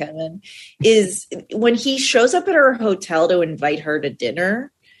on, Kevin?" Is when he shows up at her hotel to invite her to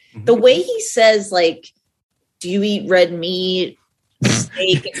dinner. Mm-hmm. The way he says, like, "Do you eat red meat?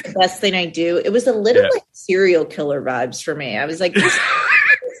 Steak is the best thing I do." It was a little like serial killer vibes for me. I was like, "This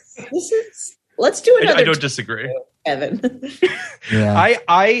is." Let's do another. I don't disagree. Kevin. Yeah.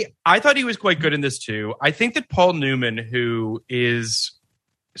 I thought he was quite good in this too. I think that Paul Newman, who is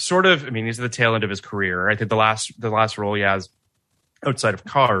sort of, I mean, he's at the tail end of his career. I think the last role he has outside of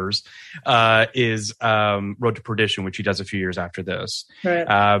Cars is Road to Perdition, which he does a few years after this, Right.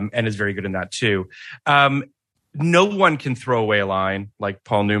 and is very good in that too. No one can throw away a line like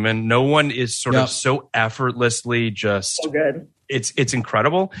Paul Newman. No one is sort of so effortlessly just So good. It's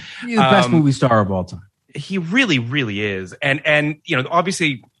incredible. He's the best movie star of all time. He really, really is. And you know,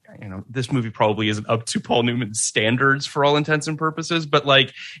 obviously, you know, this movie probably isn't up to Paul Newman's standards for all intents and purposes, but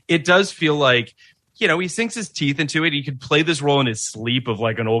like, it does feel like, you know, he sinks his teeth into it. He could play this role in his sleep of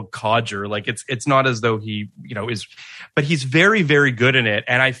like an old codger. Like it's not as though he, you know, is, but he's very, very good in it.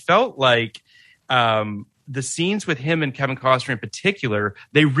 And I felt like, the scenes with him and Kevin Costner in particular,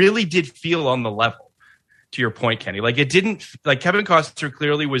 they really did feel on the level, to your point, Kenny. Like, it didn't, like, Kevin Costner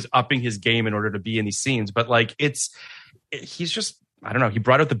clearly was upping his game in order to be in these scenes, but like, he's just, I don't know, he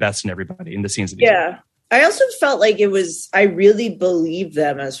brought out the best in everybody in the scenes. Yeah. I also felt like I really believed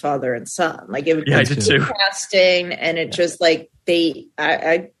them as father and son. Like, it was I did too. casting, and it just like,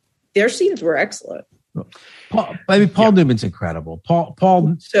 their scenes were excellent. Paul Newman's incredible.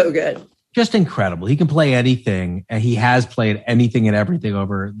 Paul So good. Just incredible. He can play anything, and he has played anything and everything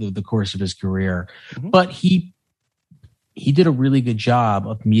over the course of his career. Mm-hmm. But he did a really good job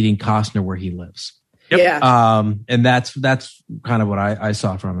of meeting Costner where he lives. Yep. Yeah. And that's kind of what I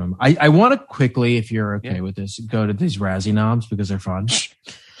saw from him. I want to quickly, if you're okay with this, go to these Razzie noms because they're fun.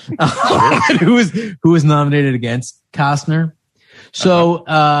 Who was nominated against Costner? So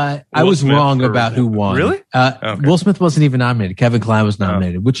I was wrong about who won. Really? Okay. Will Smith wasn't even nominated. Kevin Kline was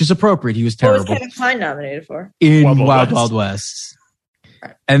nominated, which is appropriate. He was terrible. What was Kevin Kline nominated for? In Wild West.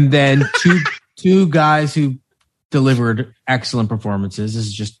 And then two guys who delivered excellent performances. This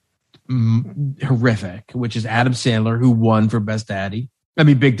is just horrific, which is Adam Sandler, who won for Big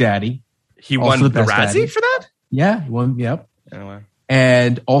Daddy. He won the Razzie for that? Yeah, he won. Yep. Anyway.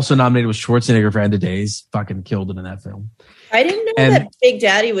 And also nominated was Schwarzenegger for End of Days. Fucking killed it in that film. I didn't know that Big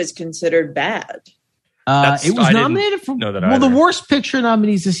Daddy was considered bad. It was nominated for. The worst picture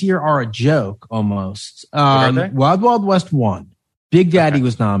nominees this year are a joke almost. Wild Wild West won. Big Daddy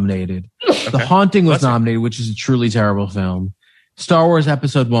was nominated. The Haunting was nominated, which is a truly terrible film. Star Wars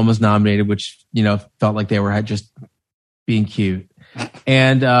Episode 1 was nominated, which, you know, felt like they were just being cute.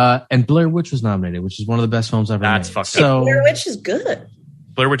 And Blair Witch was nominated, which is one of the best films ever made. That's fucked up. Blair Witch is good.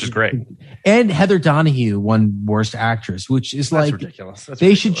 Blair Witch is great. And Heather Donahue won Worst Actress, which is That's like ridiculous.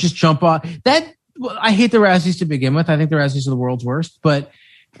 They should just jump on that. I hate the Razzies to begin with. I think the Razzies are the world's worst, but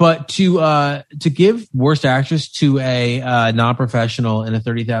to give Worst Actress to a non-professional in a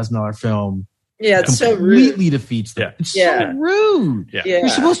 $30,000 film, it's so rude. Completely defeats them. Yeah. It's so rude. Yeah. You're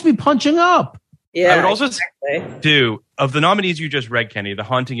supposed to be punching up. Yeah, I would also say, of the nominees you just read, Kenny, The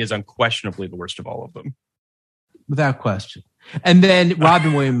Haunting is unquestionably the worst of all of them. Without question. And then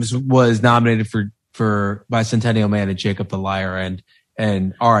Robin Williams was nominated for Bicentennial Man and Jacob the Liar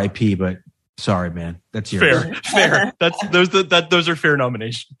and R.I.P. But sorry, man, that's yours. Fair. Those are fair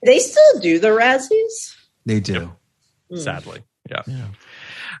nominations. They still do the Razzies? They do. Sadly, yeah.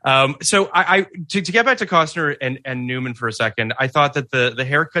 So to get back to Costner and Newman for a second, I thought that the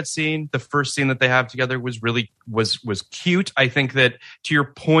haircut scene, the first scene that they have together, was really was cute. I think that, to your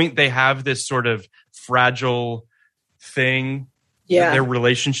point, they have this sort of fragile thing. Yeah, their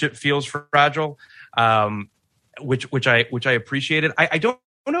relationship feels fragile, which I appreciated. I don't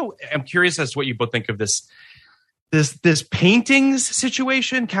know. I'm curious as to what you both think of this paintings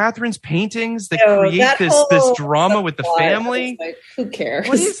situation, Catherine's paintings that create this drama with the family. Like, who cares?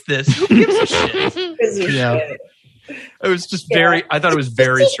 What is this? Who gives a shit? It was just I thought it was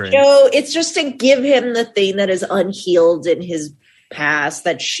very strange. It's just to give him the thing that is unhealed in his past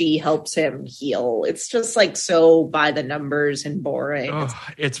that she helps him heal. It's just like so by the numbers and boring. Oh,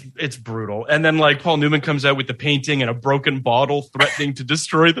 it's brutal. And then like Paul Newman comes out with the painting and a broken bottle threatening to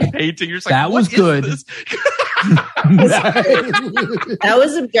destroy the painting. You're just like, that was good. That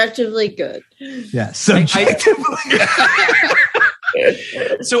was objectively good. Yeah, subjectively.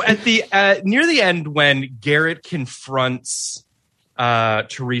 So at the near the end, when Garrett confronts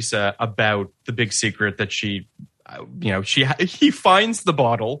Teresa about the big secret that he finds the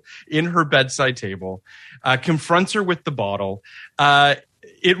bottle in her bedside table, confronts her with the bottle.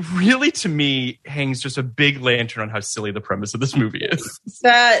 It really, to me, hangs just a big lantern on how silly the premise of this movie is.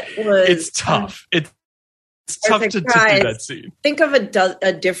 It's tough. It's tough to do that scene. Think of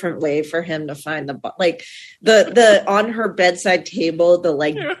a different way for him to find the on her bedside table,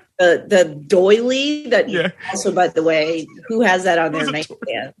 the doily that also, by the way, who has that on their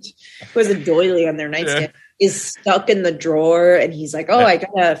nightstand? Who has a doily on their nightstand? is stuck in the drawer, and he's like, I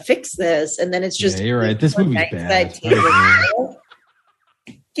gotta fix this. And then it's just, you're right. This movie's bad.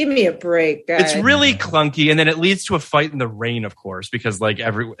 Give me a break, guys. It's really clunky, and then it leads to a fight in the rain, of course, because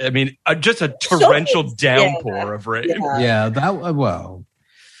just a torrential downpour of rain. Yeah,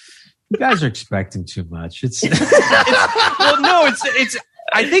 you guys are expecting too much. It's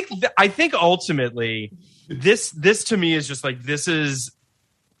I think ultimately this to me is just like,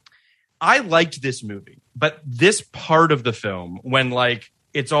 I liked this movie, but this part of the film, when like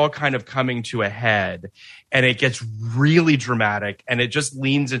it's all kind of coming to a head and it gets really dramatic and it just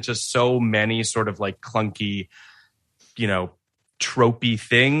leans into so many sort of like clunky, tropey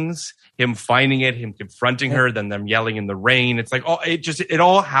things, him finding it, him confronting her, then them yelling in the rain. It's like, it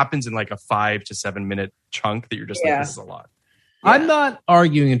all happens in like a 5 to 7 minute chunk that you're just like, this is a lot. Yeah. I'm not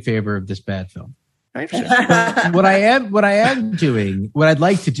arguing in favor of this bad film. What I am doing, what I'd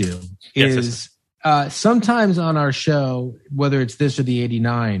like to do is sometimes on our show, whether it's this or the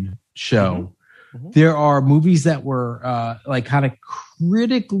 89 show, there are movies that were like kind of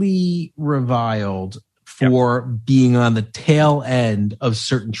critically reviled for being on the tail end of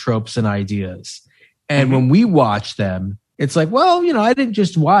certain tropes and ideas. And when we watch them, it's like, well, I didn't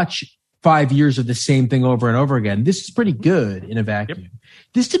just watch 5 years of the same thing over and over again. This is pretty good in a vacuum.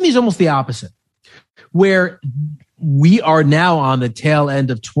 This to me is almost the opposite, where we are now on the tail end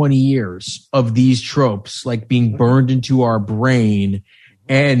of 20 years of these tropes, like being burned into our brain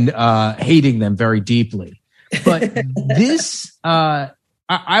and hating them very deeply. But this,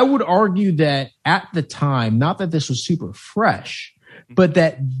 I would argue that at the time, not that this was super fresh, but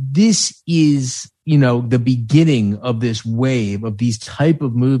that this is, the beginning of this wave of these type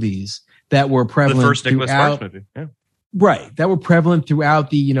of movies that were prevalent. The first Nicholas Sparks movie. Yeah. Right. That were prevalent throughout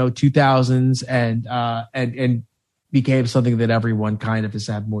the, 2000s and became something that everyone kind of has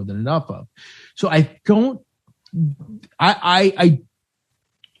had more than enough of. So I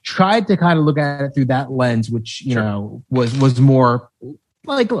tried to kind of look at it through that lens, which, was more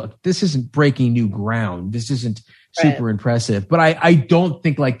like, look, this isn't breaking new ground. This isn't super impressive, but I don't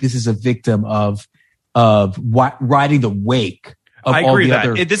think like this is a victim of riding the wake. I agree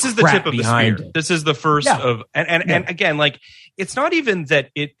that this is the tip of the spear. This is the first of, and again, like, it's not even that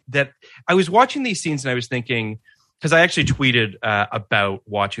I was watching these scenes and I was thinking, because I actually tweeted about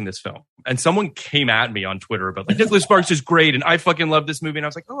watching this film, and someone came at me on Twitter about like, Nicholas Sparks is great and I fucking love this movie. And I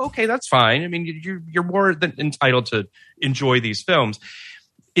was like, oh, okay, that's fine. I mean, you're more than entitled to enjoy these films.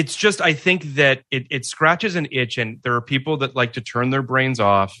 It's just, I think that it scratches an itch, and there are people that like to turn their brains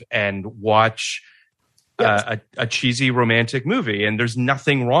off and watch a cheesy romantic movie, and there's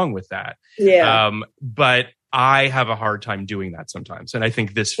nothing wrong with that. But I have a hard time doing that sometimes, and I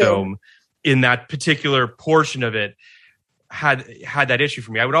think this film, in that particular portion of it, had that issue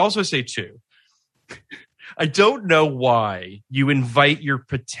for me. I would also say too, I don't know why you invite your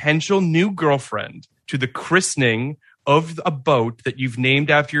potential new girlfriend to the christening of a boat that you've named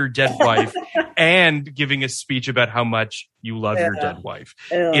after your dead wife and giving a speech about how much you love your dead wife.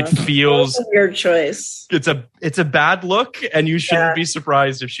 It feels a weird choice. It's a bad look, and you shouldn't be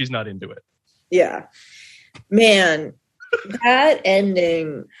surprised if she's not into it. Yeah, man, that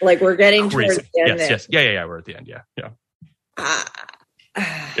ending, like, we're getting crazy. Towards the ending. Yes. Yeah. We're at the end. Yeah.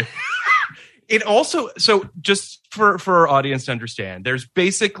 It also, so just for our audience to understand, there's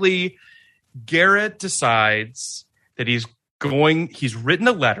basically Garrett decides that he's written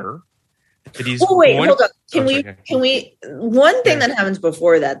a letter that he's hold on. Can we one thing that happens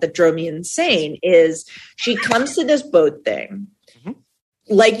before that drove me insane is she comes to this boat thing.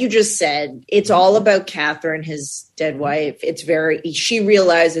 Like you just said, it's all about Catherine, his dead wife. She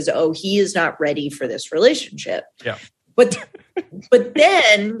realizes, he is not ready for this relationship. Yeah. But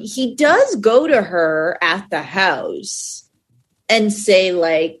then he does go to her at the house and say,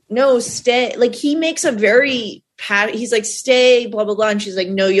 like, no, stay. Like, he makes a very he's like, stay, blah, blah, blah. And she's like,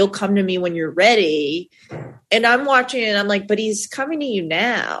 no, you'll come to me when you're ready. And I'm watching it and I'm like, but he's coming to you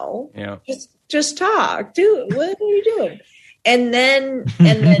now. Yeah. Just talk. Dude, what are you doing? And then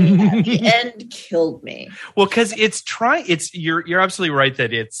at the end killed me. Well, because you're absolutely right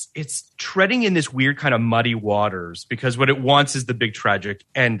that it's treading in this weird kind of muddy waters, because what it wants is the big tragic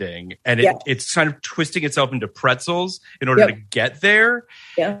ending, and it's kind of twisting itself into pretzels in order to get there.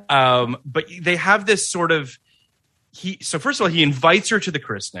 Yeah. But they have this sort of so first of all, he invites her to the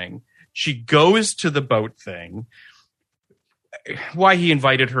christening. She goes to the boat thing. Why he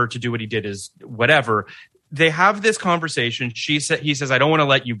invited her to do what he did is whatever. They have this conversation. He says, I don't want to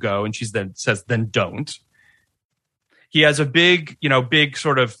let you go. And she then says, then don't. He has a big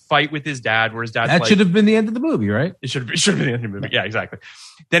sort of fight with his dad, where his dad's that should have been the end of the movie, right? It should have been the end of the movie. Yeah, exactly.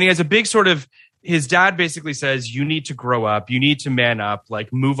 Then he has a big sort of his dad basically says, you need to grow up. You need to man up,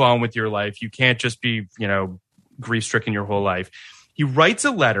 like move on with your life. You can't just be, grief-stricken your whole life. He writes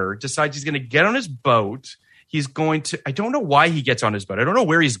a letter, decides he's going to get on his boat. He's going to, I don't know why he gets on his boat. I don't know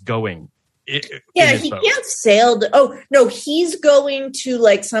where he's going. He can't sail. He's going to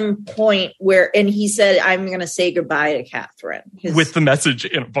like some point where, and he said, I'm going to say goodbye to Catherine. With the message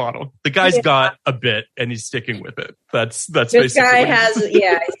in a bottle. The guy's got a bit and he's sticking with it. That's this basically guy has, he's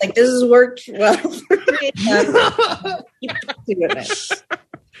like, this has worked well for me. Keep doing it.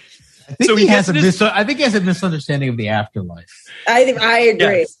 I think he has a misunderstanding of the afterlife. I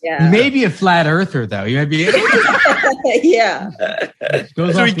agree. Yes. Yeah. Maybe a flat earther, though. You might be. Yeah.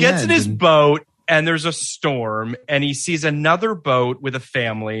 So he gets in his boat, and there's a storm, and he sees another boat with a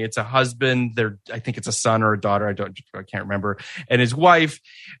family. It's a husband. I think it's a son or a daughter. I can't remember. And his wife,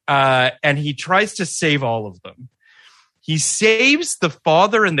 and he tries to save all of them. He saves the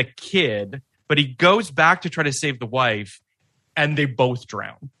father and the kid, but he goes back to try to save the wife, and they both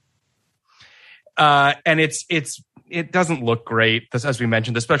drown. And it doesn't look great. As we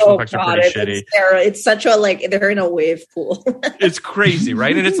mentioned, the special effects are pretty shitty. It's such a, they're in a wave pool. It's crazy,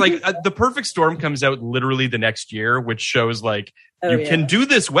 right? And it's like The Perfect Storm comes out literally the next year, which shows you can do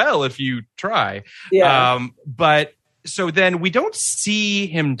this well if you try. Yeah. But so then we don't see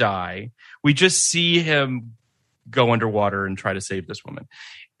him die. We just see him go underwater and try to save this woman.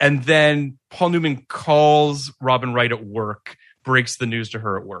 And then Paul Newman calls Robin Wright at work, breaks the news to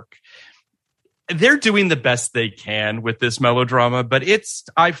her at work. They're doing the best they can with this melodrama, but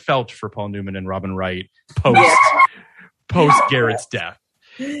I felt for Paul Newman and Robin Wright post Garrett's death.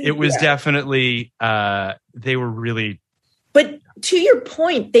 It was definitely, they were really. But to your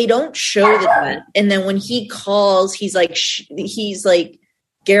point, they don't show that. And then when he calls, he's like,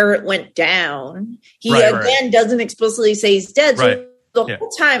 Garrett went down. He doesn't explicitly say he's dead. So the whole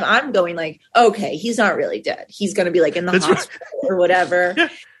time I'm going like, okay, he's not really dead. He's going to be like in the hospital or whatever. Yeah.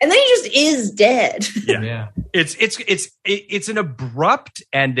 And then he just is dead. Yeah. It's an abrupt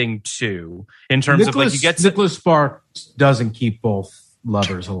ending too, in terms of like you get Nicholas Sparks doesn't keep both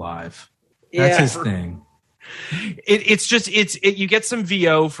lovers alive. That's his thing. You get some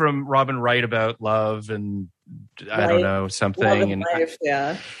VO from Robin Wright about love and I don't know, something. And life,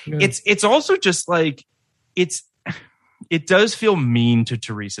 it's also just like it does feel mean to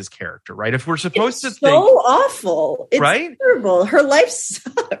Teresa's character, right? If we're supposed to think so awful, it's terrible. Her life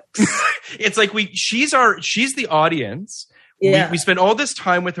sucks. It's like she's the audience. Yeah. We spend all this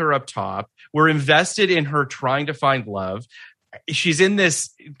time with her up top. We're invested in her trying to find love. She's in this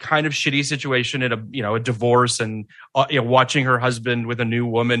kind of shitty situation in a divorce and watching her husband with a new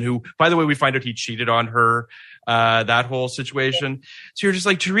woman who, by the way, we find out he cheated on her. That whole situation. So you're just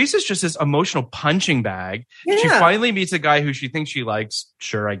like, Teresa's just this emotional punching bag. Yeah. She finally meets a guy who she thinks she likes.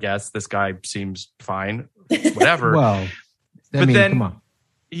 Sure, I guess this guy seems fine. Whatever. Well, come on.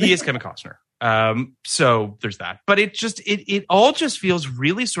 He is Kevin Costner. So there's that. But it all just feels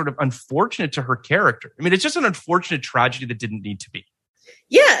really sort of unfortunate to her character. I mean, it's just an unfortunate tragedy that didn't need to be.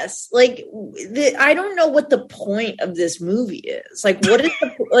 Yes, I don't know what the point of this movie is. Like, what is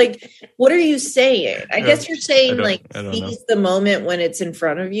what are you saying? I guess you're saying seize the moment when it's in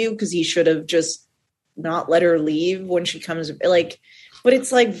front of you because he should have just not let her leave when she comes. But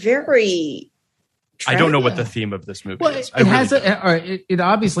it's very. I don't know what the theme of this movie is. It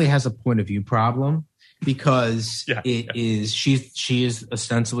obviously has a point of view problem because she is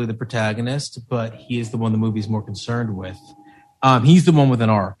ostensibly the protagonist, but he is the one the movie's more concerned with. He's the one with an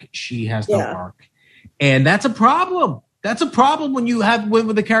arc. She has no arc. And that's a problem. That's a problem when you have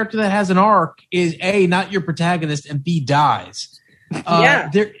with a character that has an arc is A, not your protagonist, and B, dies.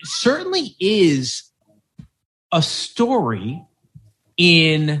 There certainly is a story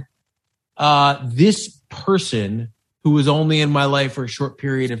in this person who was only in my life for a short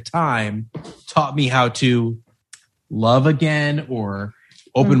period of time taught me how to love again or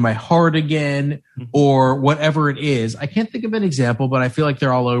open my heart again or whatever it is. I can't think of an example, but I feel like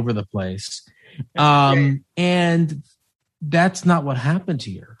they're all over the place. And that's not what happened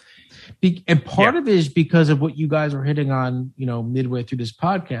here. And part of it is because of what you guys are hitting on, midway through this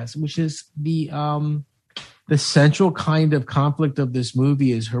podcast, which is the central kind of conflict of this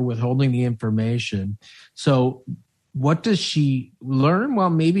movie is her withholding the information. So what does she learn? Well,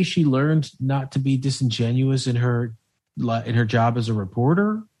 maybe she learned not to be disingenuous in her job as a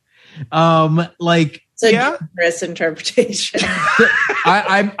reporter. It's a generous interpretation.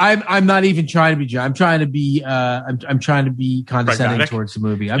 I'm not even trying to be. I'm trying to be. I'm trying to be condescending pragmatic towards the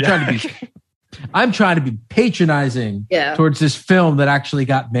movie. I'm trying to be patronizing towards this film that actually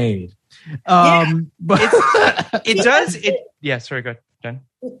got made. But it does. Yeah. Sorry. Go ahead, Jen.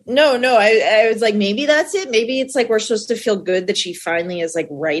 No, I was like, maybe that's it. Maybe it's like we're supposed to feel good that she finally is like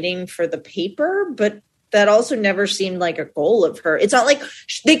writing for the paper, but that also never seemed like a goal of her. It's not like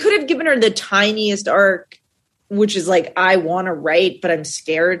they could have given her the tiniest arc, which is like, I want to write, but I'm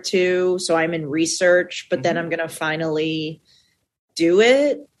scared to, so I'm in research, but then I'm going to finally do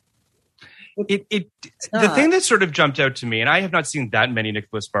it. The thing that sort of jumped out to me, and I have not seen that many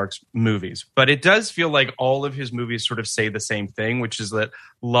Nicholas Sparks movies, but it does feel like all of his movies sort of say the same thing, which is that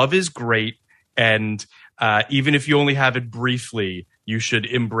love is great, and even if you only have it briefly, you should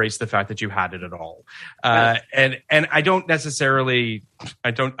embrace the fact that you had it at all. And I don't necessarily,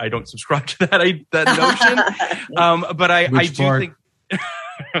 I don't subscribe to that notion, but I do think.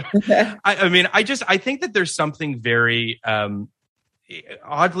 I think that there's something very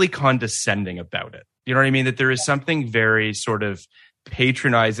oddly condescending about it. You know what I mean? That there is something very sort of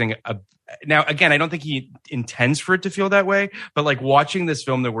patronizing. Now, again, I don't think he intends for it to feel that way, but like watching this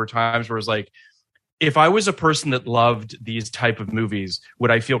film, there were times where it was like, if I was a person that loved these type of movies, would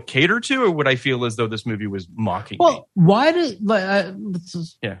I feel catered to, or would I feel as though this movie was mocking me? Well, why did let's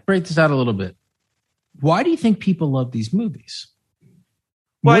just break this out a little bit. Why do you think people love these movies?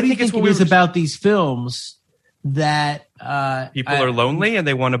 Well, what do you think it is about these films that people are lonely and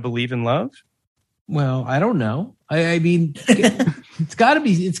they want to believe in love? Well, I don't know. I mean, it's got to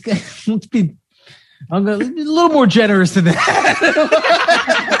be. Let's be. I'm a little more generous than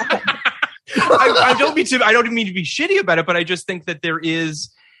that. I don't mean to be shitty about it, but I just think that there is,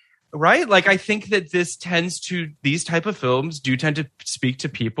 right? Like, I think that these type of films do tend to speak to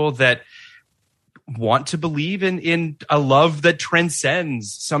people that want to believe in a love that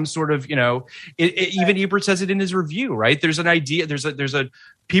transcends some sort of, even Ebert says it in his review, right? There's an idea, there's a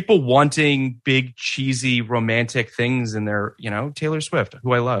people wanting big, cheesy, romantic things in their, Taylor Swift,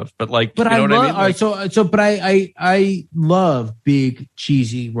 who I love, but I love big,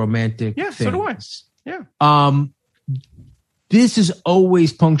 cheesy, romantic things. So do I. Yeah. This is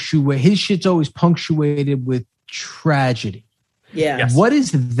always his shit's always punctuated with tragedy. Yeah. Yes. What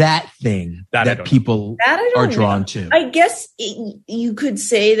is that thing that people are drawn to? I guess you could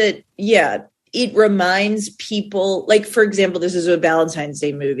say that, it reminds people, like, for example, this is a Valentine's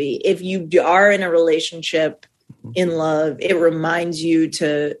Day movie. If you are in a relationship, in love, it reminds you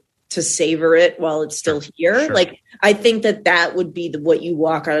to savor it while it's still here. Sure. Like, I think that would be what you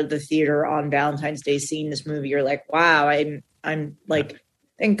walk out of the theater on Valentine's Day seeing this movie. You're like, wow, I'm like,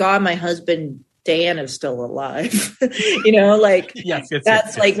 thank God my husband Dan is still alive.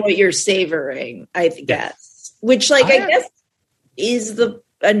 That's what you're savoring, I guess. Which, I guess, is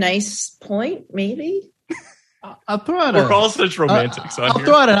a nice point, maybe. I'll throw out we're all such romantics on here.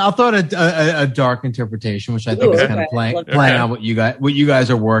 I'll throw out a dark interpretation, which I think is kind of playing out what you guys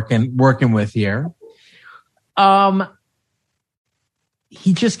are working with here.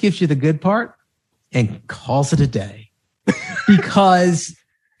 He just gives you the good part and calls it a day, because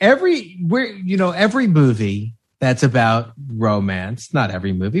every movie that's about romance, not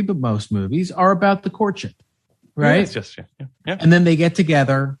every movie, but most movies are about the courtship, right? Yeah, it's just, yeah. And then they get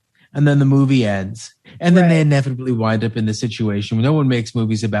together, and then the movie ends, and then they inevitably wind up in the situation where no one makes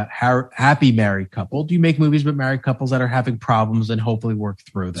movies about happy married couples. You make movies about married couples that are having problems and hopefully work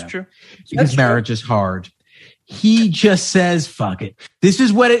through them. That's true. Because marriage is hard. He just says, "Fuck it. This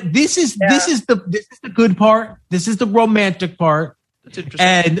is the good part. This is the romantic part."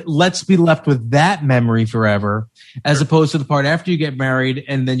 And let's be left with that memory forever, as opposed to the part after you get married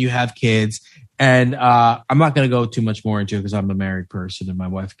and then you have kids. And I'm not going to go too much more into it because I'm a married person and my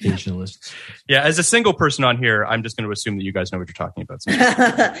wife occasionally listens. Yeah, as a single person on here, I'm just going to assume that you guys know what you're talking about.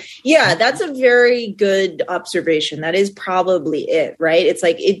 Yeah, that's a very good observation. That is probably it, right? It's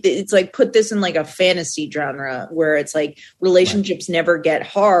like it's like put this in like a fantasy genre where it's like relationships never get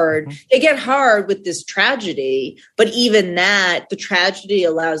hard. Mm-hmm. They get hard with this tragedy, but even that, the tragedy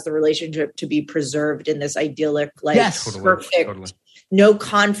allows the relationship to be preserved in this idyllic, perfect, no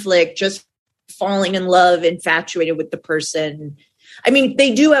conflict, just falling in love, infatuated with the person. I mean,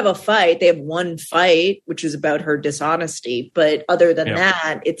 they do have a fight. They have one fight, which is about her dishonesty. But other than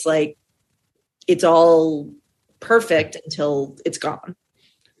that, it's like, it's all perfect until it's gone.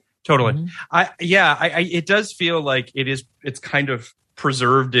 Totally. Mm-hmm. It does feel like it's kind of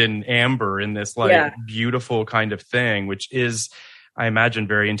preserved in amber in this beautiful kind of thing, which is, I imagine,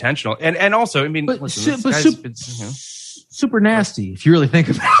 very intentional. And also, I mean, super nasty if you really think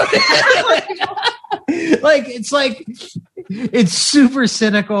about it. It's super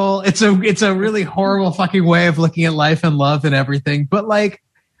cynical. It's a really horrible fucking way of looking at life and love and everything. But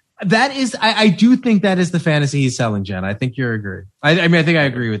that is, I do think that is the fantasy he's selling, Jen. I think you're agree. I think I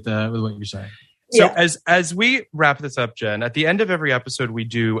agree with what you're saying. So as we wrap this up, Jen, at the end of every episode, we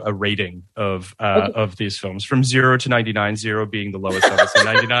do a rating of these films from 0 to 99, 0 being the lowest of us and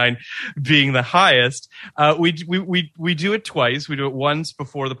 99 being the highest. We do it twice. We do it once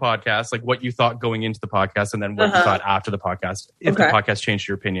before the podcast, like what you thought going into the podcast, and then what you thought after the podcast, if the podcast changed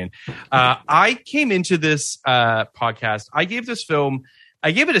your opinion. I came into this podcast, I gave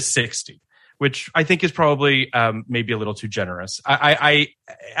it a 60. Which I think is probably maybe a little too generous. I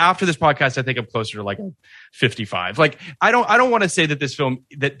after this podcast, I think I'm closer to like 55. Like I don't want to say that this film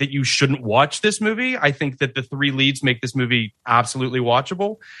that you shouldn't watch this movie. I think that the three leads make this movie absolutely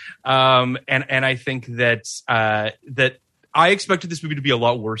watchable, and I think that that I expected this movie to be a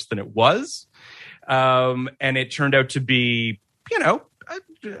lot worse than it was, and it turned out to be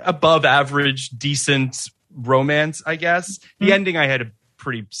above average, decent romance. I guess the ending I had a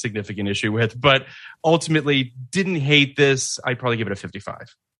pretty significant issue with, but ultimately didn't hate this. I'd probably give it a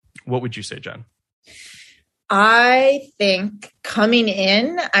 55. What would you say, Jen? I think coming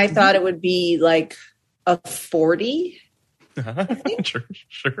in, I thought it would be like a 40. I think.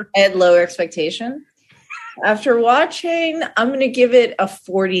 Sure. I had lower expectation. After watching, I'm going to give it a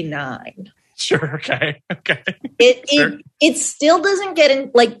 49. Sure. Okay. It still doesn't get in,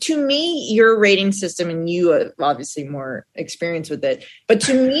 like, to me, your rating system, and you have obviously more experience with it, but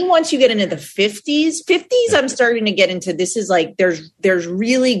to me, once you get into the 50s, I'm starting to get into, this is like, there's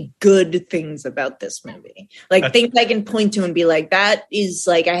really good things about this movie. Like things I can point to and be like, that is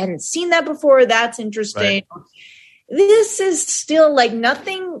like, I hadn't seen that before. That's interesting. Right. This is still like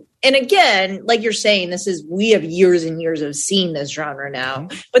nothing. And again, like you're saying, we have years and years of seeing this genre now,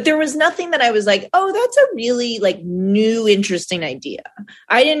 but there was nothing that I was like, oh, that's a really like new, interesting idea.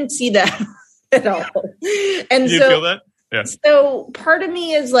 I didn't see that at all. And you feel that? Yeah. So part of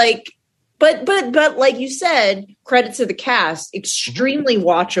me is like, but like you said, credit to the cast, extremely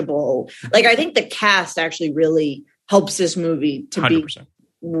watchable. Like, I think the cast actually really helps this movie to 100%. Be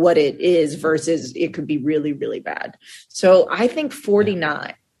what it is versus it could be really, really bad. So I think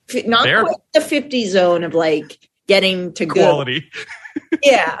 49, not quite the 50 zone of like getting to quality.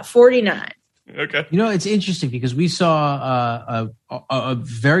 Yeah, 49. Okay. It's interesting because we saw a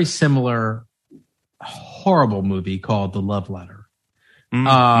very similar horrible movie called The Love Letter.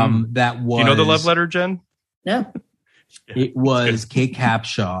 Mm-hmm. That was. Do you know The Love Letter, Jen? No. It was Kate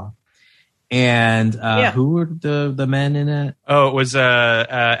Capshaw. And who were the men in it? Oh, it was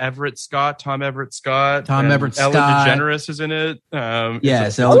Everett Scott, Tom Everett Scott. Ellen DeGeneres is in it.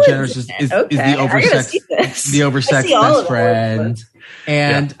 Yes, Ellen DeGeneres is the oversexed best friend.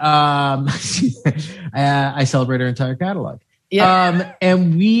 And I celebrate her entire catalog. Yeah.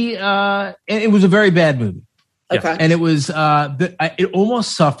 And it was a very bad movie. Okay. And it was it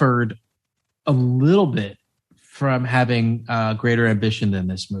almost suffered a little bit from having greater ambition than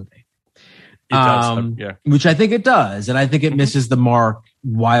this movie. It does, which I think it does, and I think it misses the mark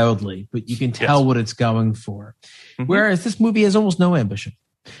wildly. But you can tell what it's going for. Mm-hmm. Whereas this movie has almost no ambition.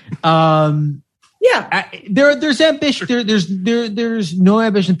 There's ambition. There's no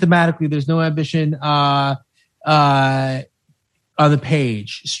ambition thematically. There's no ambition on the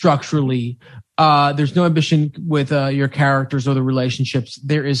page structurally. There's no ambition with your characters or the relationships.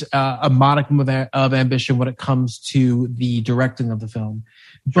 There is a modicum of ambition when it comes to the directing of the film,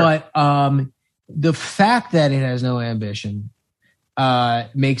 but the fact that it has no ambition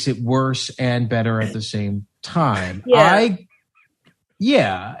makes it worse and better at the same time. I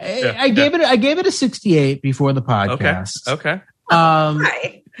gave it a 68 before the podcast. Okay.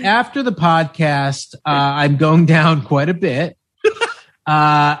 After the podcast, I'm going down quite a bit.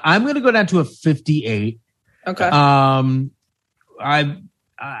 I'm going to go down to a 58. Okay. The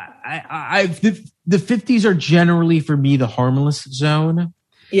 50s are generally for me the harmless zone.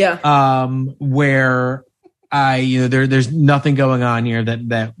 Yeah. Where there's nothing going on here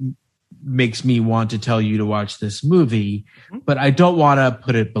that makes me want to tell you to watch this movie, but I don't want to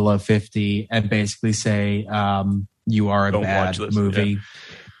put it below 50 and basically say you are a bad movie.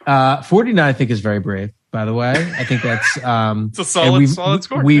 49, I think, is very brave. By the way, I think that's it's a solid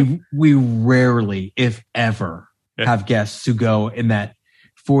score. We rarely, if ever, have guests who go in that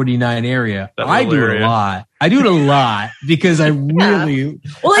 49 area. I do it a lot. I do it a lot because I really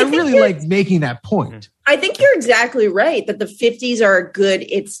like making that point. I think you're exactly right that the 50s are a good.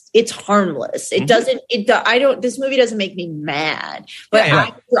 It's harmless. It doesn't. This movie doesn't make me mad, but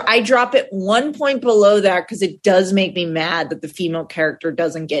I drop it 1 point below that because it does make me mad that the female character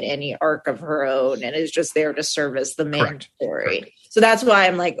doesn't get any arc of her own and is just there to service the main story. Correct. So that's why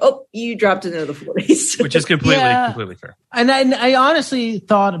I'm like, oh, you dropped into the 40s, which is completely fair. And I honestly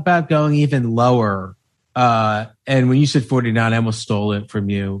thought about going even lower And when you said 49, I almost stole it from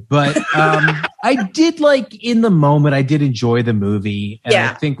you. But I did in the moment, I did enjoy the movie. And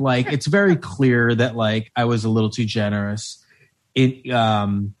I think it's very clear that I was a little too generous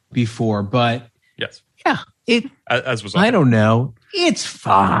before. But yes. Yeah. As was I don't know. It's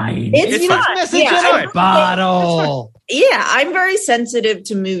fine. It's fine. Message in a bottle. Yeah, I'm very sensitive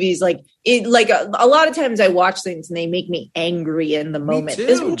to movies. A lot of times I watch things and they make me angry in the moment.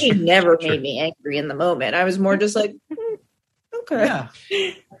 This movie never made me angry in the moment. I was more just okay.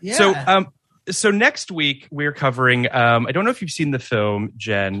 Yeah. So next week we're covering. I don't know if you've seen the film,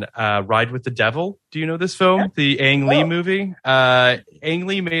 Jen. Ride with the Devil. Do you know this film? Yeah. The Ang Lee movie. Ang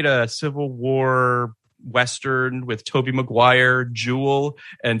Lee made a Civil War Western with Tobey Maguire, Jewel,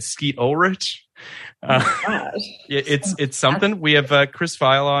 and Skeet Ulrich. It's something. We have Chris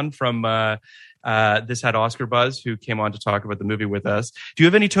Feil on from This Had Oscar Buzz, who came on to talk about the movie with us. Do you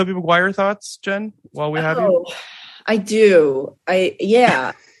have any Tobey Maguire thoughts, Jen, while we have you? I do.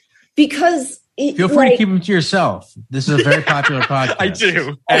 Because feel free to keep them to yourself. This is a very popular podcast. I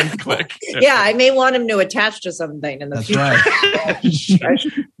do. And click. Yeah, I may want him to attach to something in the future. Right. I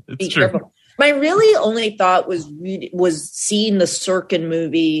should be careful. My really only thought was seeing the Sorkin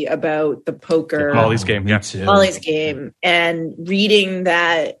movie about the poker. Molly's Game, yeah. Molly's Game. And reading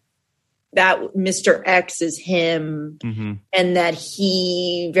that Mr. X is him, and that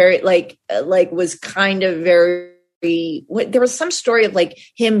he very was kind of very. There was some story of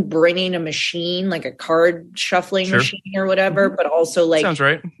him bringing a machine, like a card shuffling machine or whatever, but also sounds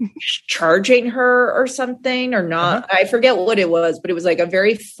right. charging her or something or not. I forget what it was, but it was a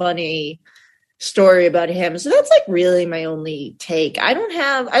very funny story about him. So that's really my only take. I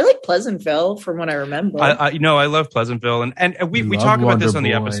like Pleasantville from what I remember. I love Pleasantville, and we talk about this on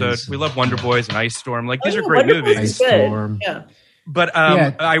the episode. We love Wonder Boys and Ice Storm. These are great movies. Ice Storm. Yeah. But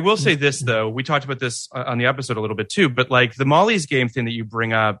I will say this, though. We talked about this on the episode a little bit, too. But the Molly's Game thing that you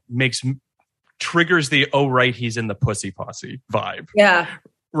bring up triggers the, oh, right, he's in the Pussy Posse vibe. Yeah.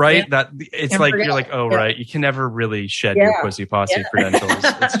 Right? Yeah. That it's you're right. You can never really shed your Pussy Posse credentials.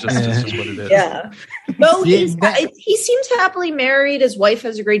 It's just what it is. Yeah. No, he seems happily married. His wife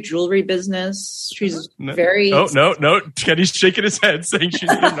has a great jewelry business. She's very... No. Kenny's shaking his head saying she's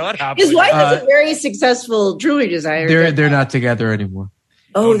not happy. His wife is a very successful jewelry designer. They're not together anymore.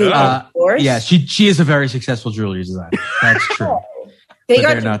 Oh, they got divorced? Yeah, she is a very successful jewelry designer. That's true.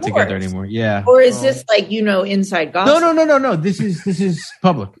 They're not together anymore. Yeah. Or is this inside gossip? No. This is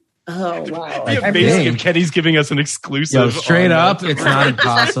public. Oh, wow. Amazing if Kenny's giving us an exclusive. Straight up, it's not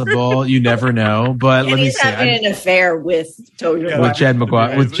impossible. You never know. But let me see. He's having an affair with Tobey Maguire. With Jen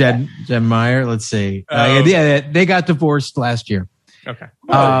Maguire. With Jen Meyer. Let's see. They got divorced last year. Okay.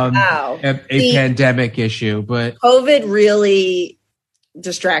 Wow. A pandemic issue, but COVID really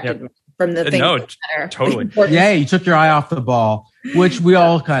distracted me from the thing. No, totally. Yeah, you took your eye off the ball, which we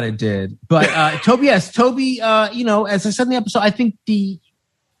all kind of did. But Toby, as I said in the episode, I think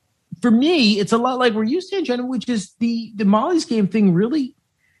for me, it's a lot like we're used to in general, which is the Molly's Game thing really,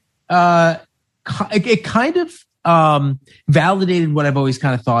 it kind of validated what I've always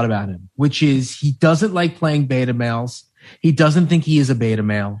kind of thought about him, which is he doesn't like playing beta males. He doesn't think he is a beta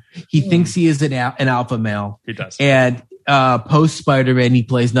male. He thinks he is an alpha male. He does. And post Spider-Man, he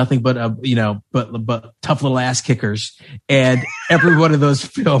plays nothing but but tough little ass kickers. And every one of those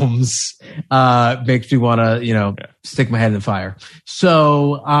films makes me want to stick my head in the fire.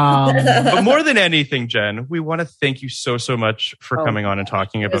 So, but more than anything, Jen, we want to thank you so much for coming on and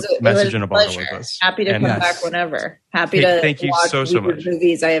talking about Message in a Bottle with us. Happy to come back whenever. Happy to thank you watch so much.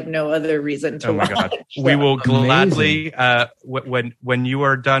 Movies. I have no other reason to. Oh my God, we will gladly when you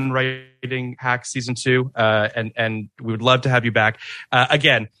are done writing Hacks season 2, and we would love to have you back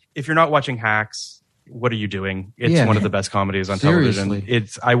again. If you're not watching Hacks, what are you doing? It's one of the best comedies on television.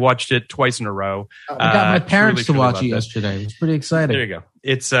 I watched it twice in a row. I got my parents to watch it yesterday. It was pretty exciting. There you go.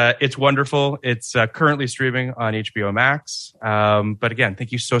 It's wonderful. It's currently streaming on HBO Max. But again,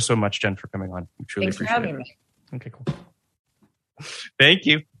 thank you so much, Jen, for coming on. We truly appreciate it. Thanks for having me. Okay, cool. Thank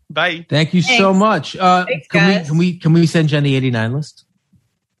you. Bye. Thank you so much. Thanks, can we send Jen the 89 list?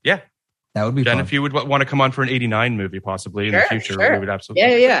 Yeah. That would be Jen, fun. if you would want to come on for an 89 movie possibly in the future, we would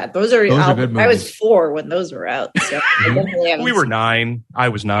absolutely. Yeah. Those are good movies. I was 4 when those were out. So we were 9. I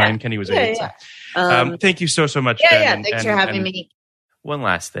was 9. Kenny was 8. Yeah. Thank you so much, Yeah. Jen. Thanks for having me. One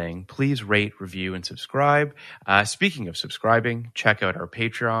last thing, please rate, review, and subscribe. Speaking of subscribing, check out our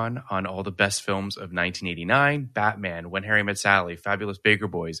Patreon on all the best films of 1989, Batman, When Harry Met Sally, Fabulous Baker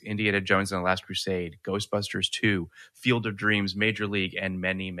Boys, Indiana Jones and the Last Crusade, Ghostbusters 2, Field of Dreams, Major League, and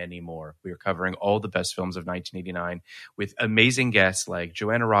many, many more. We are covering all the best films of 1989 with amazing guests like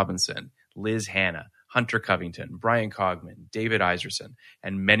Joanna Robinson, Liz Hanna, Hunter Covington, Brian Cogman, David Iserson,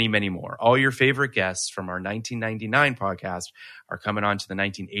 and many, many more. All your favorite guests from our 1999 podcast are coming on to the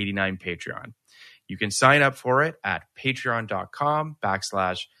 1989 Patreon. You can sign up for it at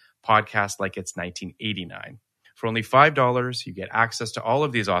patreon.com/podcast like it's 1989. For only $5, you get access to all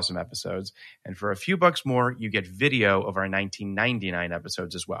of these awesome episodes. And for a few bucks more, you get video of our 1999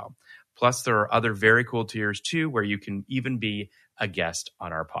 episodes as well. Plus, there are other very cool tiers too, where you can even be a guest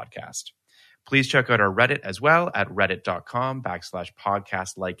on our podcast. Please check out our Reddit as well at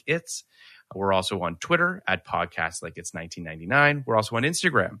reddit.com/podcast like it's. We're also on Twitter at podcast like it's 1999. We're also on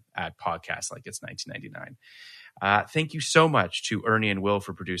Instagram at podcast like it's 1999. Thank you so much to Ernie and Will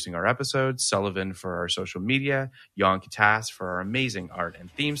for producing our episodes, Sullivan for our social media, Jan Katas for our amazing art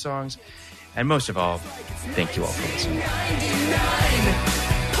and theme songs, and most of all, thank you all for listening.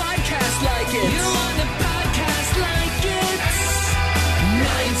 Podcast like it. You want the podcast like it's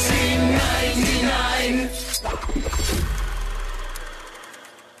 1999.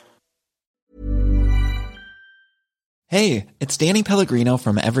 Hey, it's Danny Pellegrino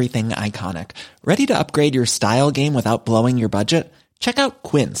from Everything Iconic. Ready to upgrade your style game without blowing your budget? Check out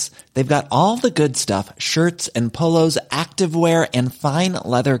Quince. They've got all the good stuff, shirts and polos, activewear, and fine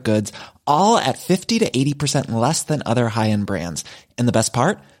leather goods, all at 50 to 80% less than other high-end brands. And the best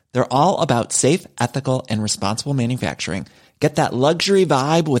part? They're all about safe, ethical, and responsible manufacturing. Get that luxury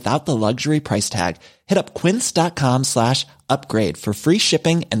vibe without the luxury price tag. Hit up quince.com/upgrade for free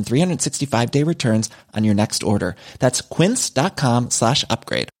shipping and 365-day returns on your next order. That's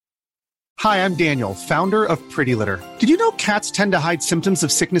quince.com/upgrade. Hi, I'm Daniel, founder of Pretty Litter. Did you know cats tend to hide symptoms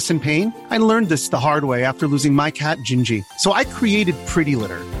of sickness and pain? I learned this the hard way after losing my cat, Gingy. So I created Pretty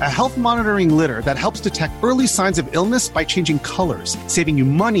Litter, a health monitoring litter that helps detect early signs of illness by changing colors, saving you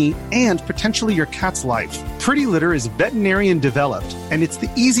money and potentially your cat's life. Pretty Litter is veterinarian developed, and it's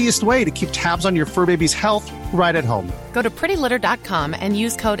the easiest way to keep tabs on your fur baby's health right at home. Go to prettylitter.com and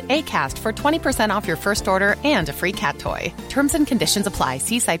use code ACAST for 20% off your first order and a free cat toy. Terms and conditions apply.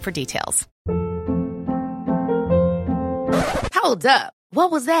 See site for details. Hold up.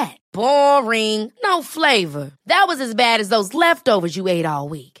 What was that? Boring. No flavor. That was as bad as those leftovers you ate all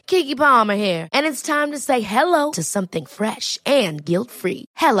week. Keke Palmer here, and it's time to say hello to something fresh and guilt-free.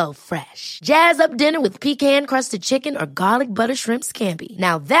 Hello Fresh. Jazz up dinner with pecan-crusted chicken or garlic butter shrimp scampi.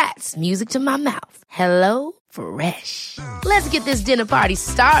 Now that's music to my mouth. Hello Fresh. Let's get this dinner party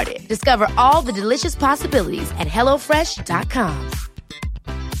started. Discover all the delicious possibilities at HelloFresh.com.